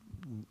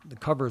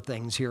cover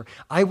things here,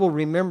 I will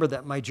remember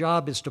that my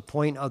job is to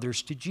point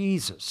others to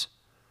Jesus.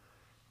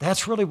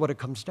 That's really what it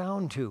comes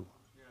down to,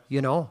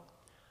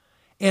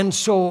 And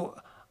so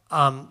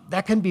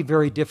that can be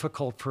very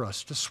difficult for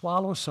us to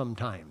swallow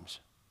sometimes.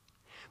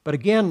 But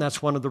again,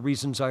 that's one of the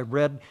reasons I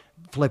read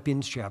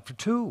Philippians chapter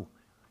 2.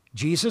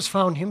 Jesus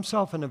found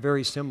himself in a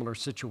very similar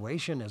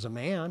situation as a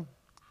man,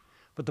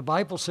 but the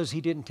Bible says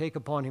he didn't take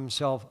upon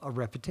himself a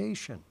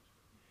reputation.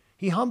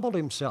 He humbled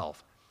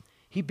himself.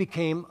 He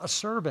became a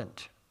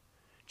servant.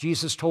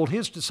 Jesus told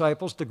his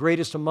disciples, the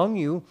greatest among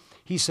you,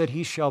 he said,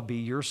 he shall be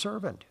your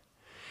servant.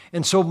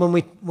 And so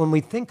when we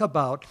think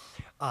about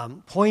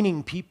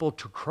pointing people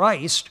to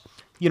Christ,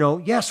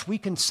 yes, we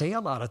can say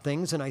a lot of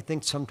things, and I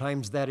think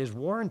sometimes that is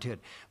warranted,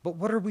 but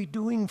what are we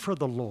doing for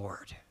the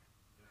Lord?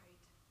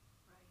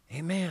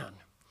 Amen.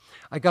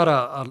 I got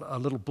a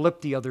little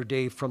blip the other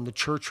day from the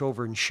church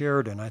over in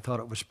Sheridan. I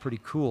thought it was pretty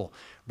cool.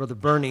 Brother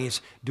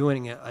Bernie's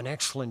doing an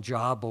excellent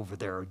job over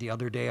there. The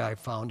other day I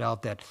found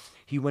out that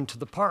he went to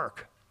the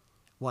park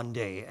one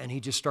day and he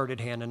just started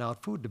handing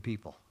out food to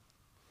people.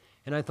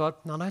 And I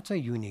thought, no, that's a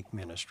unique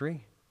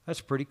ministry.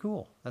 That's pretty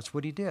cool. That's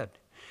what he did.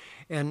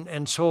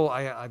 And so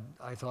I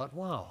thought,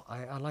 wow,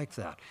 I like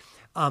that.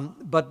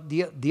 But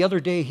the other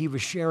day he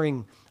was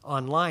sharing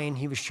online,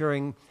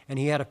 and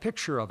he had a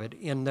picture of it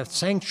in the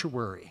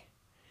sanctuary.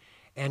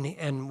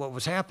 And what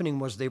was happening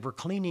was they were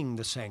cleaning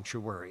the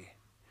sanctuary.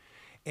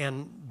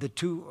 And the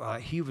two,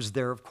 he was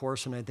there, of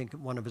course, and I think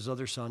one of his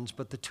other sons,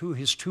 but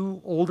his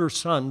two older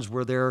sons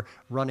were there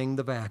running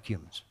the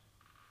vacuums.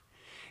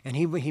 And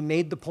he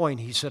made the point,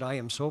 he said, I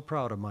am so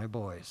proud of my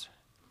boys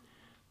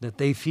that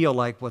they feel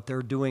like what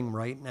they're doing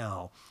right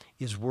now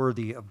is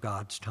worthy of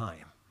God's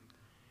time.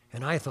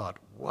 And I thought,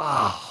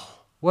 wow,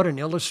 what an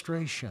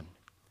illustration.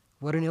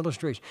 What an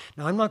illustration.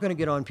 Now, I'm not going to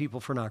get on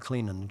people for not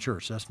cleaning the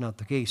church. That's not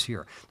the case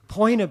here. The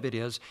point of it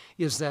is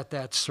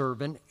that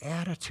servant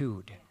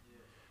attitude.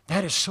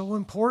 That is so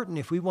important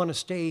if we want to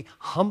stay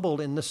humble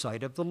in the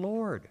sight of the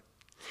Lord.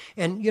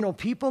 And,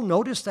 people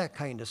notice that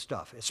kind of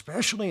stuff,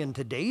 especially in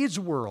today's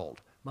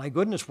world. My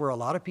goodness, where a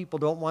lot of people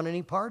don't want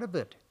any part of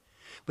it.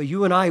 But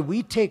you and I,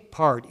 we take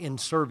part in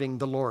serving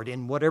the Lord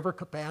in whatever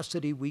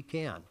capacity we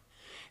can.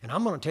 And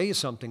I'm going to tell you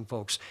something,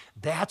 folks.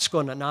 That's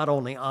going to not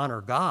only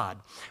honor God,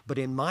 but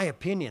in my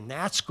opinion,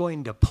 that's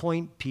going to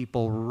point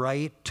people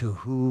right to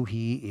who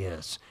He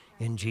is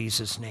in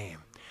Jesus' name.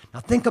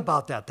 Now think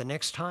about that the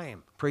next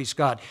time, praise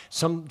God.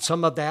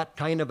 Some of that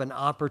kind of an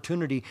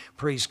opportunity,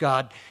 praise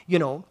God,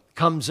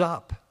 comes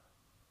up.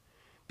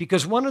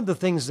 Because one of the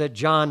things that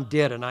John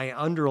did, and I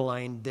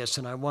underlined this,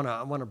 and I want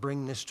to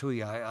bring this to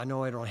you. I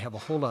know I don't have a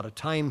whole lot of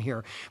time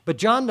here, but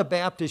John the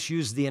Baptist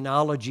used the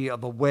analogy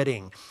of a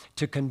wedding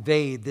to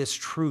convey this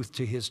truth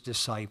to his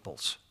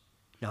disciples.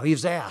 Now he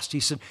was asked, he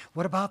said,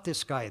 what about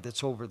this guy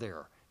that's over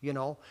there?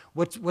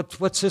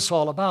 What's this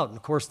all about? And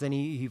of course, then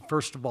he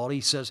first of all, he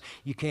says,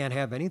 you can't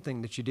have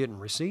anything that you didn't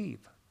receive,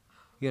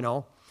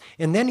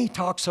 And then he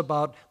talks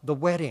about the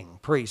wedding,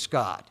 praise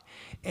God.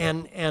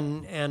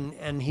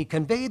 And he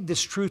conveyed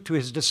this truth to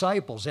his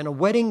disciples in a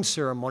wedding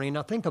ceremony.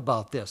 Now think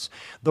about this.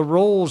 The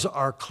roles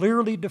are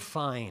clearly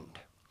defined.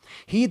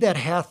 He that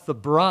hath the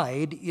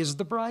bride is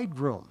the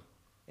bridegroom.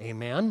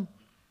 Amen?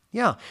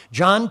 Yeah.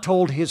 John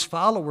told his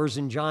followers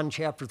in John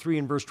chapter 3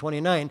 and verse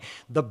 29,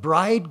 the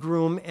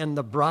bridegroom and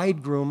the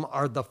bridegroom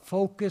are the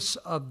focus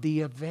of the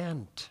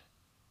event.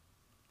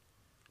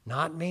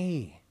 Not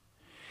me.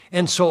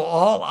 And so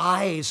all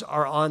eyes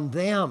are on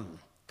them.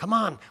 Come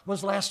on,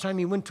 when's the last time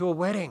you went to a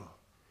wedding?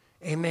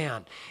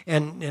 Amen.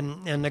 And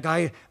the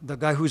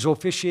guy who's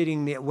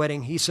officiating the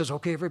wedding, he says,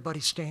 okay, everybody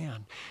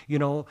stand,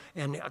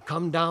 and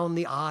come down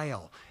the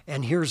aisle.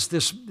 And here's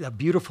this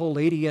beautiful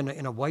lady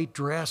in a white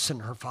dress,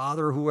 and her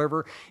father,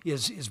 whoever,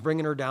 is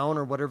bringing her down,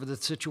 or whatever the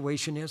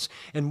situation is.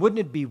 And wouldn't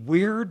it be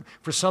weird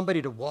for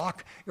somebody to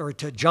walk or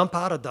to jump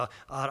out of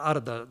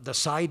the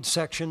side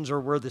sections or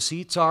where the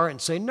seats are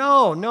and say,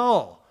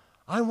 no,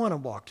 I want to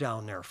walk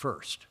down there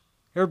first.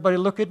 Everybody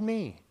look at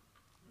me.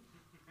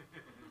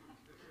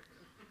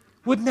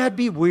 Wouldn't that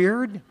be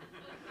weird?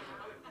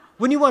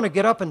 Wouldn't you want to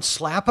get up and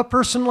slap a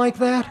person like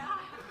that?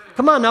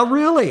 Come on, now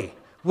really,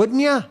 wouldn't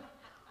you?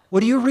 Well,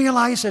 do you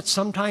realize that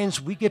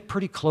sometimes we get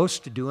pretty close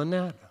to doing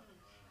that?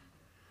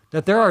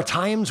 That there are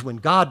times when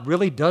God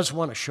really does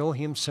want to show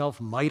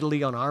Himself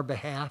mightily on our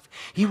behalf.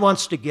 He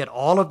wants to get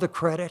all of the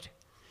credit.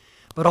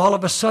 But all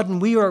of a sudden,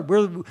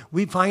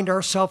 we find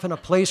ourselves in a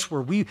place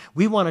where we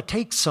want to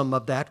take some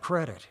of that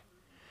credit.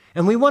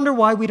 And we wonder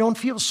why we don't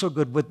feel so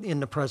good in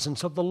the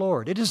presence of the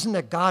Lord. It isn't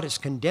that God is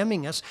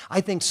condemning us.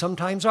 I think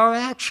sometimes our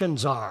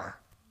actions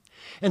are.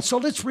 And so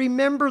let's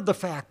remember the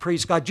fact,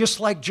 praise God, just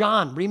like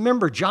John.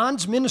 Remember,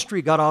 John's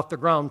ministry got off the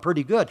ground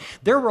pretty good.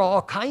 There were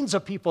all kinds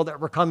of people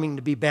that were coming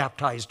to be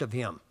baptized of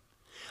him.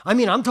 I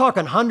mean, I'm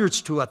talking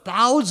hundreds to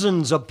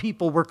thousands of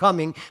people were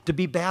coming to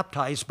be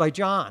baptized by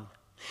John.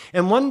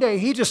 And one day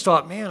he just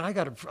thought, man, I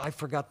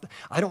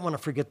don't want to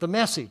forget the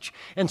message.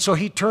 And so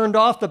he turned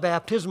off the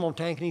baptismal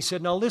tank and he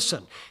said, now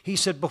listen, he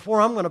said,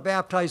 before I'm going to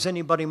baptize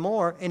anybody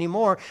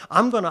anymore,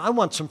 I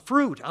want some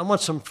fruit. I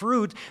want some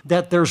fruit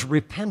that there's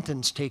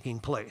repentance taking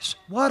place.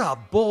 What a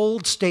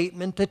bold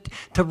statement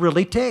to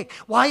really take.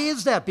 Why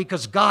is that?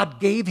 Because God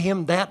gave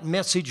him that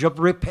message of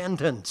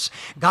repentance.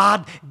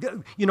 God,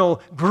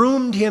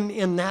 groomed him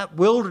in that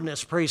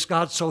wilderness, praise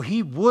God, so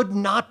he would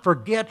not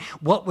forget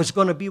what was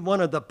going to be one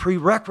of the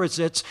prerequisites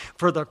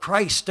for the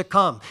Christ to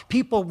come.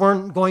 People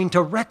weren't going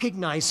to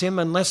recognize him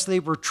unless they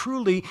were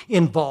truly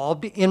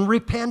involved in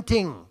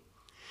repenting.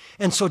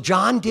 And so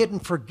John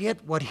didn't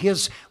forget what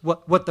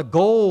the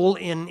goal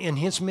in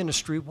his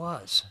ministry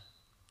was.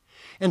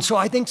 And so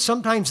I think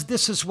sometimes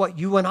this is what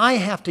you and I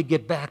have to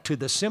get back to,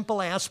 the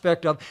simple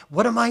aspect of,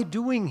 what am I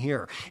doing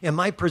here? Am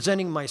I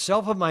presenting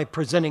myself? Am I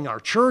presenting our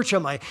church?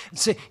 Am I,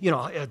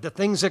 the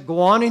things that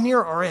go on in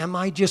here? Or am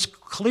I just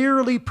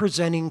clearly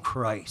presenting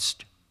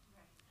Christ?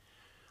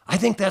 I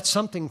think that's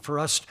something for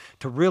us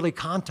to really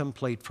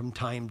contemplate from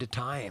time to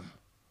time.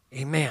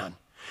 Amen.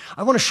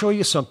 I want to show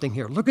you something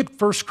here. Look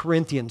at 1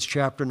 Corinthians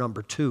chapter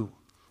number 2.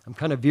 I'm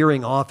kind of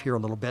veering off here a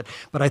little bit,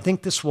 but I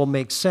think this will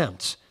make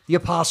sense. The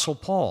Apostle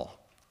Paul.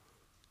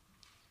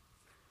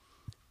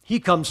 He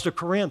comes to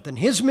Corinth, and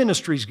his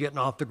ministry's getting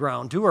off the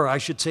ground too, or I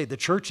should say the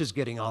church is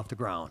getting off the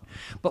ground.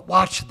 But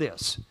watch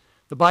this.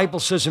 The Bible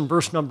says in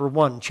verse number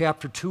 1,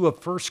 chapter 2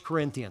 of 1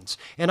 Corinthians,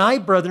 and I,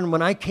 brethren,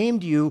 when I came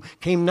to you,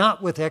 came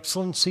not with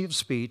excellency of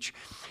speech,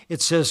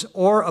 it says,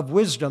 or of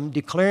wisdom,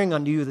 declaring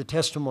unto you the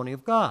testimony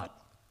of God.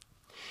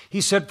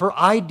 He said, for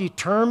I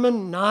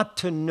determined not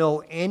to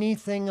know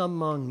anything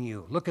among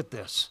you, look at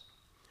this,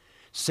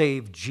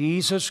 save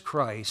Jesus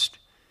Christ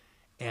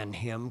and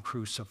Him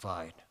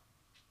crucified.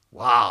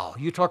 Wow,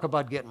 you talk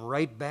about getting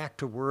right back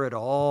to where it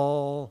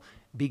all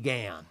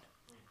began.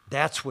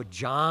 That's what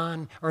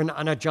John, or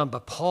not John,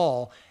 but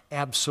Paul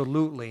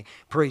absolutely,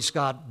 praise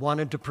God,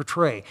 wanted to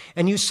portray.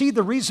 And you see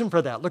the reason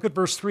for that. Look at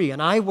verse 3.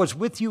 And I was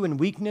with you in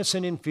weakness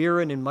and in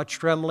fear and in much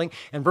trembling.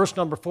 And verse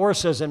number 4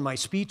 says, and my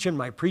speech and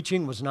my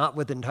preaching was not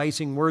with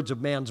enticing words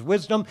of man's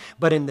wisdom,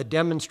 but in the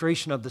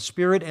demonstration of the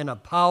Spirit and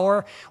of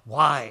power.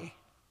 Why?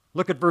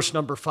 Look at verse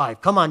number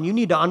 5. Come on, you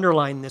need to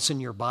underline this in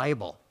your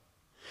Bible.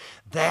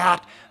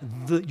 That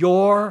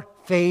your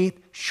faith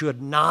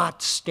should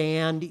not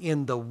stand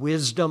in the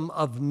wisdom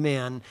of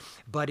men,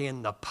 but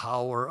in the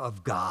power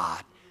of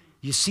God.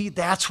 You see,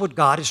 that's what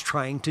God is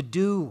trying to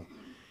do.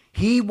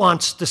 He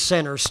wants the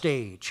center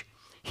stage.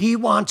 He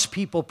wants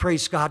people,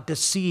 praise God, to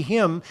see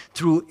Him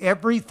through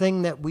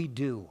everything that we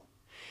do.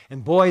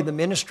 And boy, the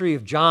ministry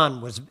of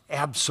John was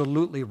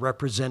absolutely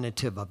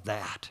representative of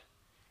that.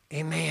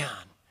 Amen.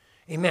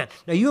 Amen.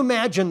 Now you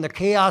imagine the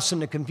chaos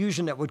and the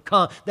confusion that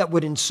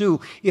would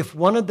ensue if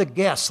one of the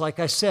guests, like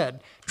I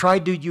said,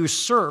 tried to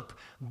usurp,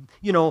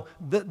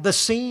 the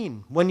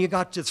scene when you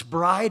got this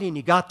bride and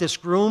you got this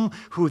groom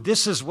who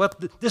this is what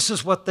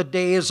the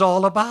day is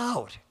all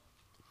about.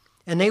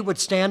 And they would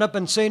stand up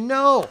and say,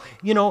 no,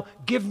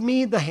 give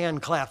me the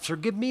hand claps, or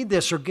give me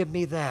this, or give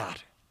me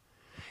that.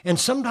 And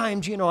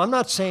sometimes, I'm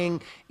not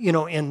saying,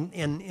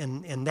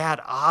 in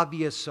that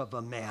obvious of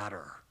a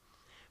matter.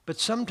 But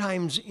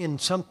sometimes in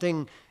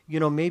something,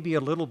 maybe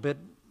a little bit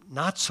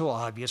not so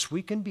obvious,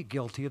 we can be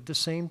guilty of the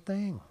same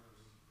thing.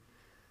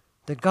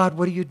 That, God,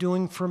 what are you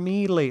doing for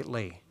me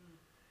lately?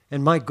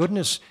 And my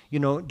goodness,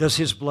 does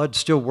His blood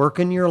still work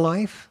in your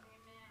life?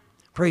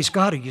 Praise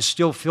God. Are you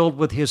still filled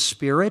with His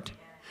Spirit?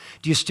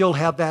 Do you still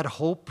have that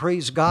hope,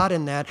 praise God,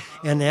 and that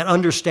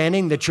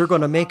understanding that you're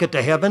going to make it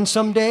to heaven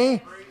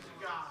someday?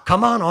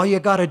 Come on, all you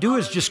got to do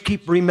is just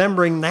keep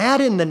remembering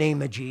that in the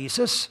name of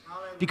Jesus.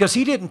 Because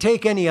He didn't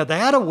take any of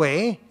that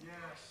away.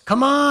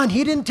 Come on,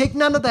 He didn't take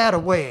none of that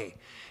away.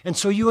 And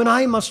so you and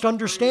I must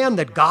understand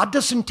that God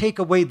doesn't take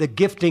away the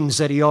giftings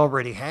that He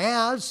already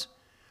has.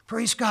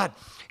 Praise God.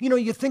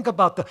 You think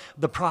about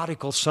the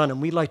prodigal son, and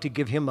we like to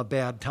give him a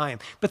bad time.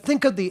 But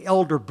think of the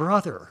elder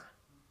brother.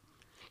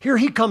 Here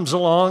he comes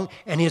along,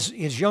 and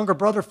his younger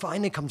brother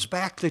finally comes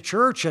back to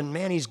church, and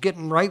man, he's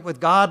getting right with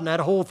God and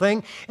that whole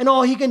thing. And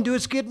all he can do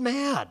is get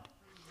mad.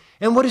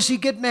 And what does he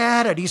get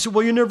mad at? He said,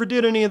 well, you never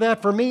did any of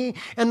that for me.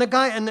 And the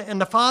guy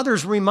and the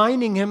father's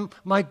reminding him,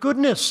 my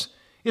goodness,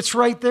 it's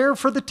right there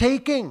for the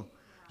taking.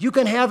 You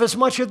can have as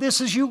much of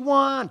this as you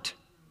want.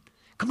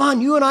 Come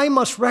on, you and I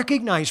must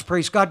recognize,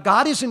 praise God,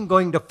 God isn't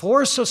going to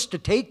force us to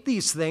take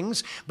these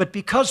things, but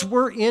because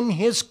we're in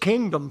His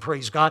kingdom,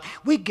 praise God,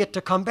 we get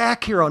to come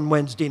back here on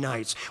Wednesday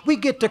nights. We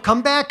get to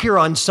come back here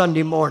on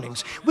Sunday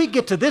mornings. We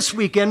get to this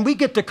weekend, we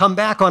get to come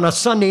back on a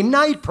Sunday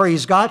night,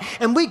 praise God,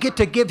 and we get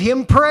to give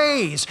Him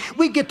praise.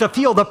 We get to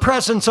feel the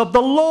presence of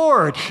the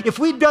Lord. If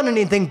we've done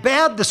anything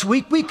bad this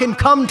week, we can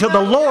come to the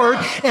Lord,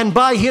 and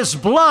by His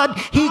blood,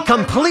 He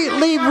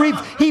completely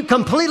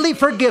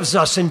forgives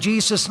us in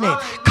Jesus' name.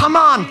 Come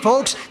on,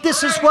 folks,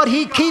 this is what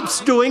He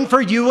keeps doing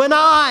for you and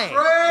I.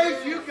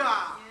 Praise you,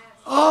 God.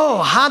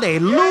 Oh,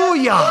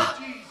 hallelujah.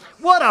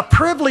 What a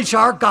privilege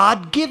our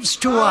God gives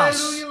to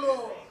us.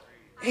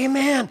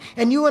 Amen.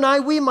 And you and I,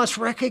 we must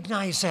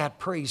recognize that,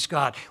 praise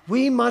God.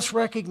 We must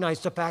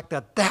recognize the fact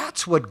that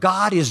that's what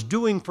God is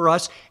doing for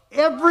us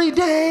every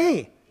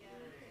day.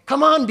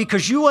 Come on,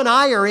 because you and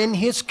I are in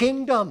His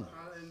kingdom.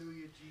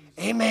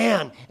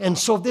 Amen. And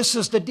so this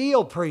is the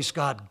deal, praise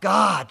God.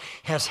 God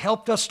has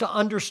helped us to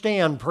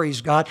understand,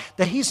 praise God,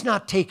 that He's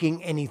not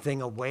taking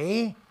anything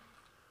away.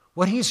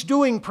 What He's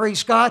doing,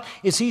 praise God,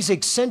 is He's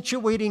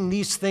accentuating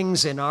these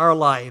things in our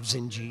lives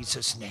in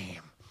Jesus'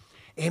 name.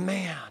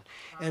 Amen.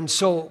 And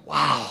so,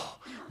 wow,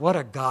 what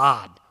a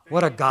God.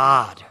 What a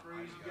God.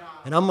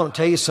 And I'm going to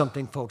tell you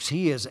something, folks.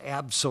 He is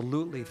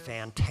absolutely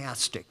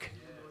fantastic.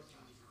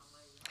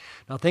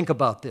 Now think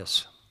about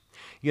this.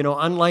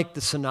 Unlike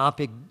the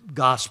Synoptic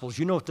Gospels,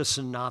 you know what the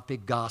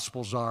Synoptic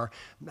Gospels are?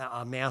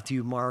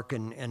 Matthew, Mark,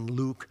 and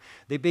Luke.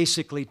 They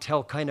basically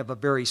tell kind of a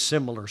very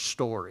similar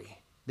story.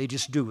 They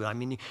just do. I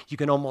mean, you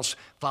can almost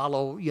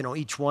follow,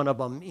 each one of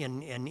them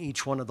in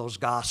each one of those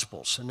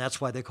Gospels. And that's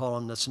why they call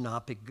them the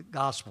Synoptic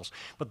Gospels.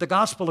 But the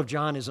Gospel of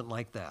John isn't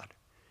like that.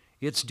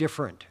 It's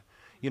different.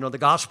 The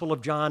Gospel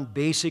of John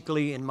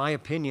basically, in my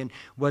opinion,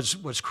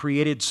 was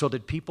created so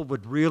that people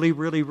would really,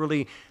 really,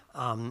 really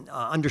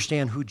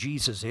understand who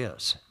Jesus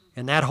is.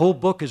 And that whole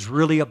book is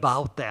really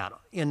about that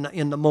in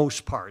the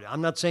most part.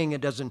 I'm not saying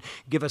it doesn't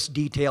give us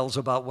details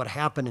about what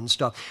happened and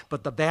stuff,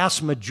 but the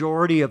vast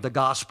majority of the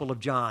Gospel of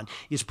John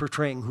is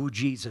portraying who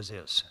Jesus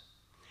is.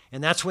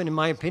 And that's what, in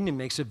my opinion,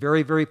 makes it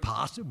very, very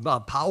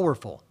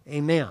powerful.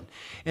 Amen.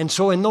 And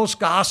so in those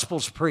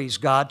Gospels, praise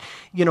God,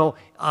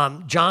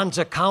 John's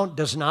account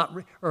does not,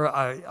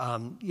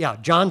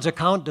 John's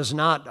account does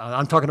not,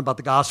 I'm talking about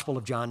the Gospel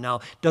of John now,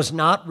 does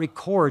not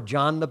record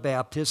John the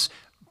Baptist's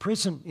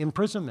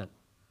imprisonment.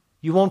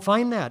 You won't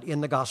find that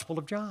in the Gospel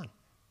of John.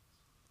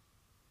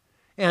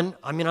 And,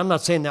 I'm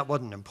not saying that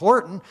wasn't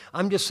important.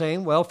 I'm just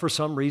saying, well, for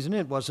some reason,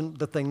 it wasn't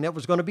the thing that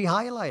was going to be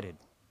highlighted.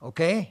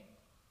 Okay?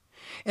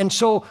 And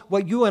so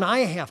what you and I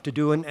have to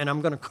do, and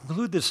I'm going to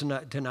conclude this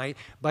tonight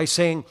by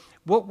saying,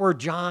 what were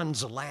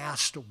John's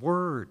last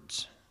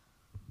words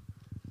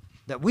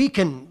that we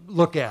can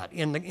look at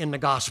in the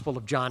Gospel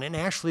of John? And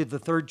actually the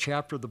 3rd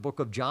chapter of the book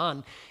of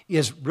John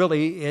is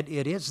really,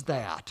 it is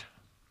that.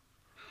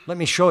 Let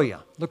me show you.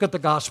 Look at the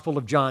Gospel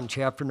of John,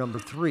 chapter number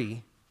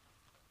 3.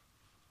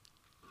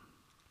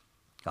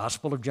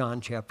 Gospel of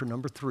John, chapter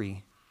number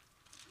 3.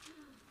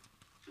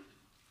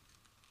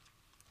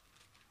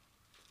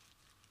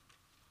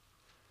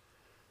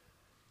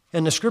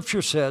 And the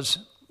scripture says,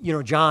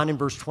 John in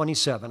verse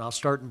 27, I'll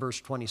start in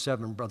verse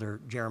 27, Brother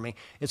Jeremy.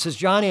 It says,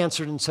 John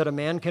answered and said, a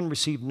man can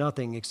receive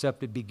nothing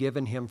except it be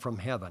given him from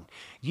heaven.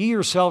 Ye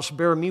yourselves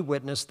bear me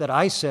witness that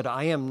I said,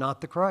 I am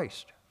not the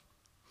Christ.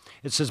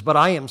 It says, but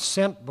I am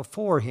sent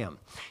before him.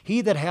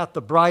 He that hath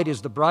the bride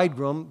is the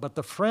bridegroom, but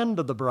the friend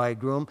of the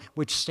bridegroom,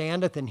 which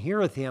standeth and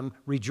heareth him,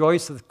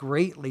 rejoiceth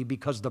greatly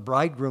because the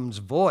bridegroom's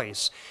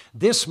voice.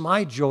 This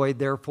my joy,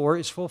 therefore,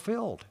 is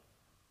fulfilled.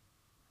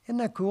 Isn't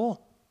that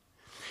cool?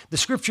 The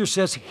scripture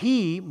says,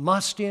 he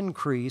must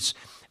increase,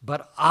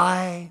 but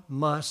I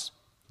must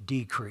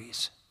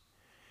decrease.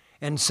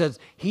 And says,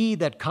 he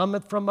that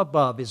cometh from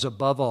above is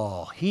above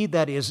all. He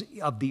that is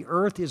of the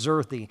earth is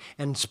earthy,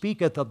 and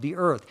speaketh of the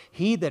earth.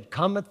 He that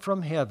cometh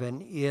from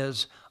heaven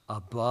is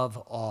above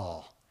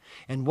all.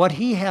 And what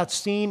he hath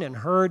seen and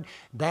heard,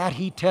 that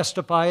he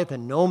testifieth,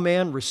 and no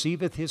man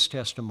receiveth his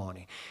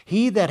testimony.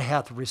 He that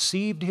hath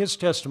received his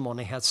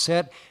testimony hath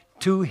set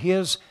to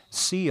his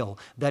seal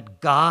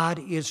that God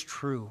is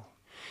true.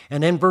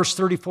 And then verse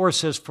 34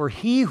 says, for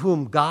he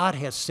whom God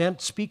has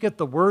sent speaketh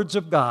the words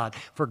of God,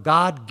 for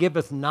God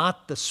giveth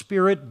not the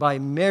Spirit by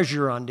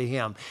measure unto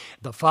him.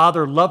 The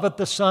Father loveth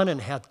the Son,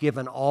 and hath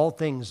given all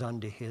things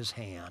unto his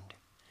hand.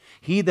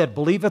 He that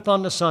believeth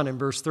on the Son, in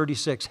verse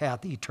 36,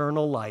 hath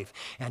eternal life.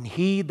 And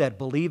he that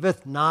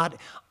believeth not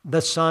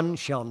the Son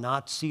shall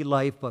not see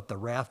life, but the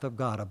wrath of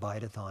God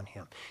abideth on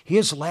him.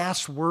 His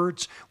last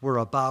words were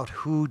about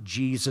who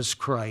Jesus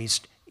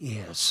Christ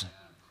is.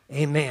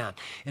 Amen.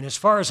 And as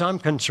far as I'm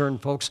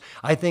concerned, folks,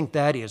 I think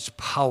that is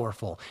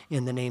powerful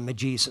in the name of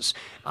Jesus.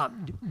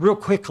 Real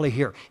quickly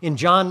here, in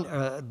John,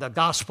 the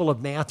Gospel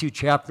of Matthew,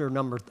 chapter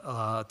number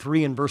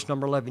 3 and verse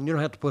number 11, you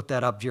don't have to put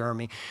that up,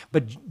 Jeremy,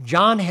 but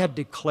John had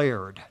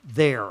declared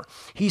there,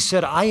 he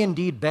said, I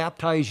indeed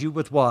baptize you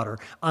with water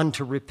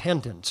unto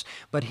repentance,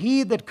 but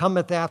he that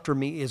cometh after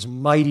me is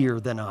mightier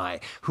than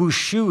I, whose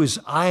shoes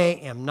I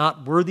am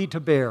not worthy to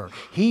bear.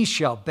 He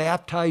shall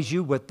baptize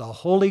you with the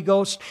Holy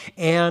Ghost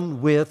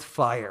and with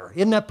fire.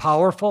 Isn't that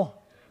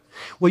powerful?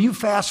 Well, you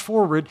fast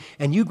forward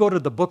and you go to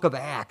the book of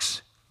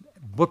Acts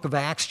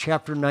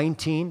chapter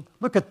 19.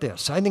 Look at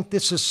this. I think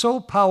this is so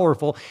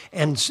powerful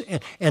and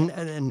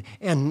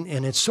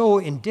it's so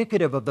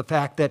indicative of the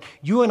fact that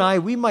you and I,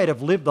 we might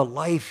have lived a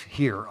life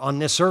here on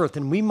this earth,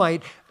 and we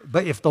might,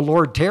 but if the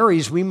Lord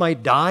tarries, we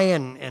might die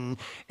and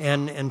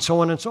so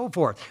on and so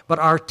forth. But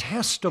our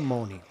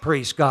testimony,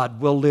 praise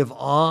God, will live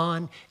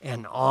on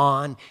and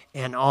on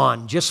and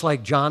on, just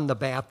like John the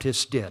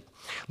Baptist did.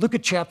 Look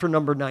at chapter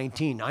number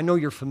 19. I know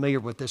you're familiar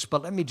with this,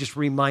 but let me just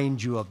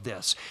remind you of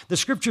this. The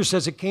scripture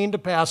says, it came to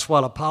pass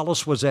while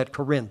Apollos was at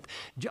Corinth,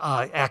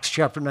 Acts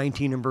chapter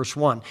 19 and verse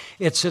 1.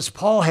 It says,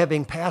 Paul,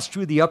 having passed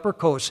through the upper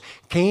coast,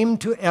 came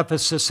to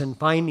Ephesus, and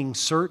finding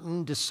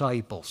certain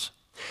disciples.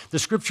 The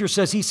scripture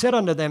says, he said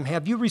unto them,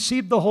 have you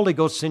received the Holy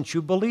Ghost since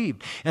you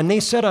believed? And they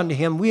said unto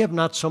him, we have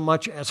not so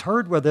much as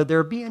heard whether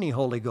there be any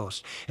Holy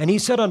Ghost. And he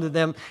said unto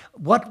them,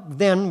 what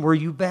then were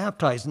you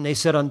baptized? And they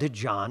said, unto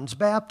John's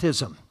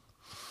baptism.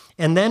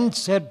 And then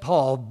said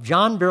Paul,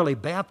 John verily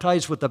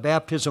baptized with the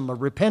baptism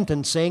of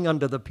repentance, saying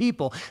unto the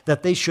people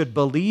that they should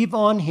believe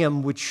on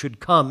him which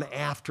should come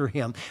after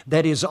him,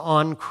 that is,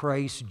 on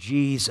Christ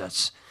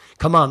Jesus.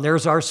 Come on,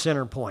 there's our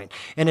center point.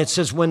 And it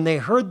says, when they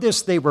heard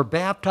this, they were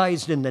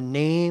baptized in the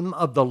name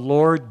of the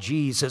Lord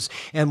Jesus.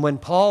 And when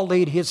Paul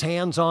laid his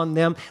hands on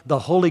them, the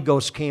Holy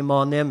Ghost came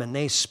on them, and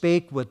they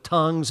spake with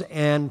tongues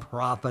and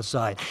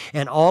prophesied.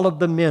 And all of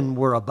the men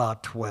were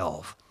about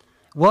 12.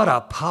 What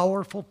a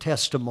powerful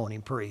testimony,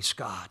 praise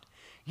God.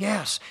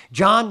 Yes,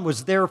 John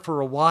was there for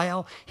a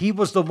while. He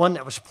was the one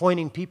that was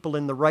pointing people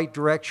in the right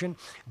direction,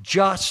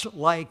 just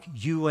like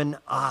you and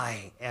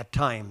I at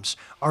times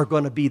are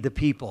going to be the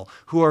people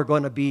who are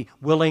going to be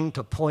willing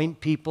to point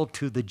people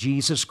to the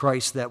Jesus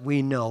Christ that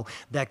we know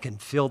that can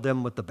fill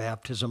them with the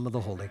baptism of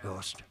the Holy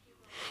Ghost.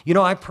 You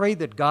know, I pray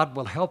that God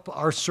will help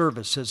our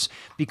services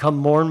become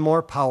more and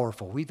more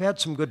powerful. We've had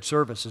some good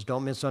services,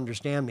 don't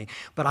misunderstand me,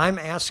 but I'm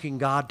asking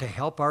God to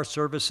help our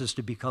services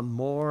to become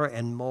more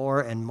and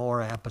more and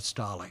more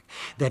apostolic,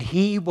 that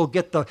He will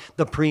get the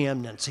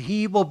preeminence.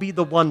 He will be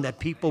the one that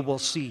people will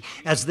see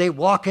as they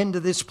walk into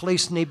this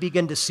place and they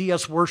begin to see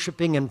us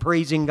worshiping and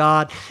praising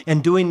God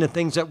and doing the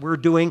things that we're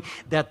doing,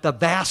 that the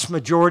vast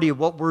majority of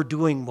what we're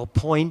doing will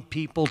point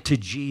people to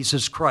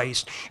Jesus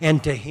Christ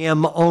and to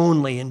Him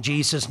only in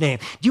Jesus' name.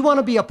 Do you want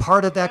to be a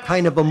part of that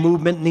kind of a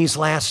movement in these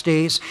last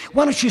days?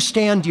 Why don't you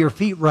stand to your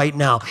feet right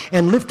now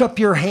and lift up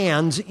your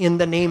hands in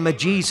the name of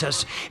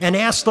Jesus and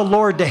ask the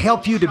Lord to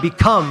help you to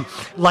become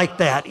like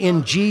that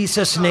in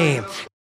Jesus' name.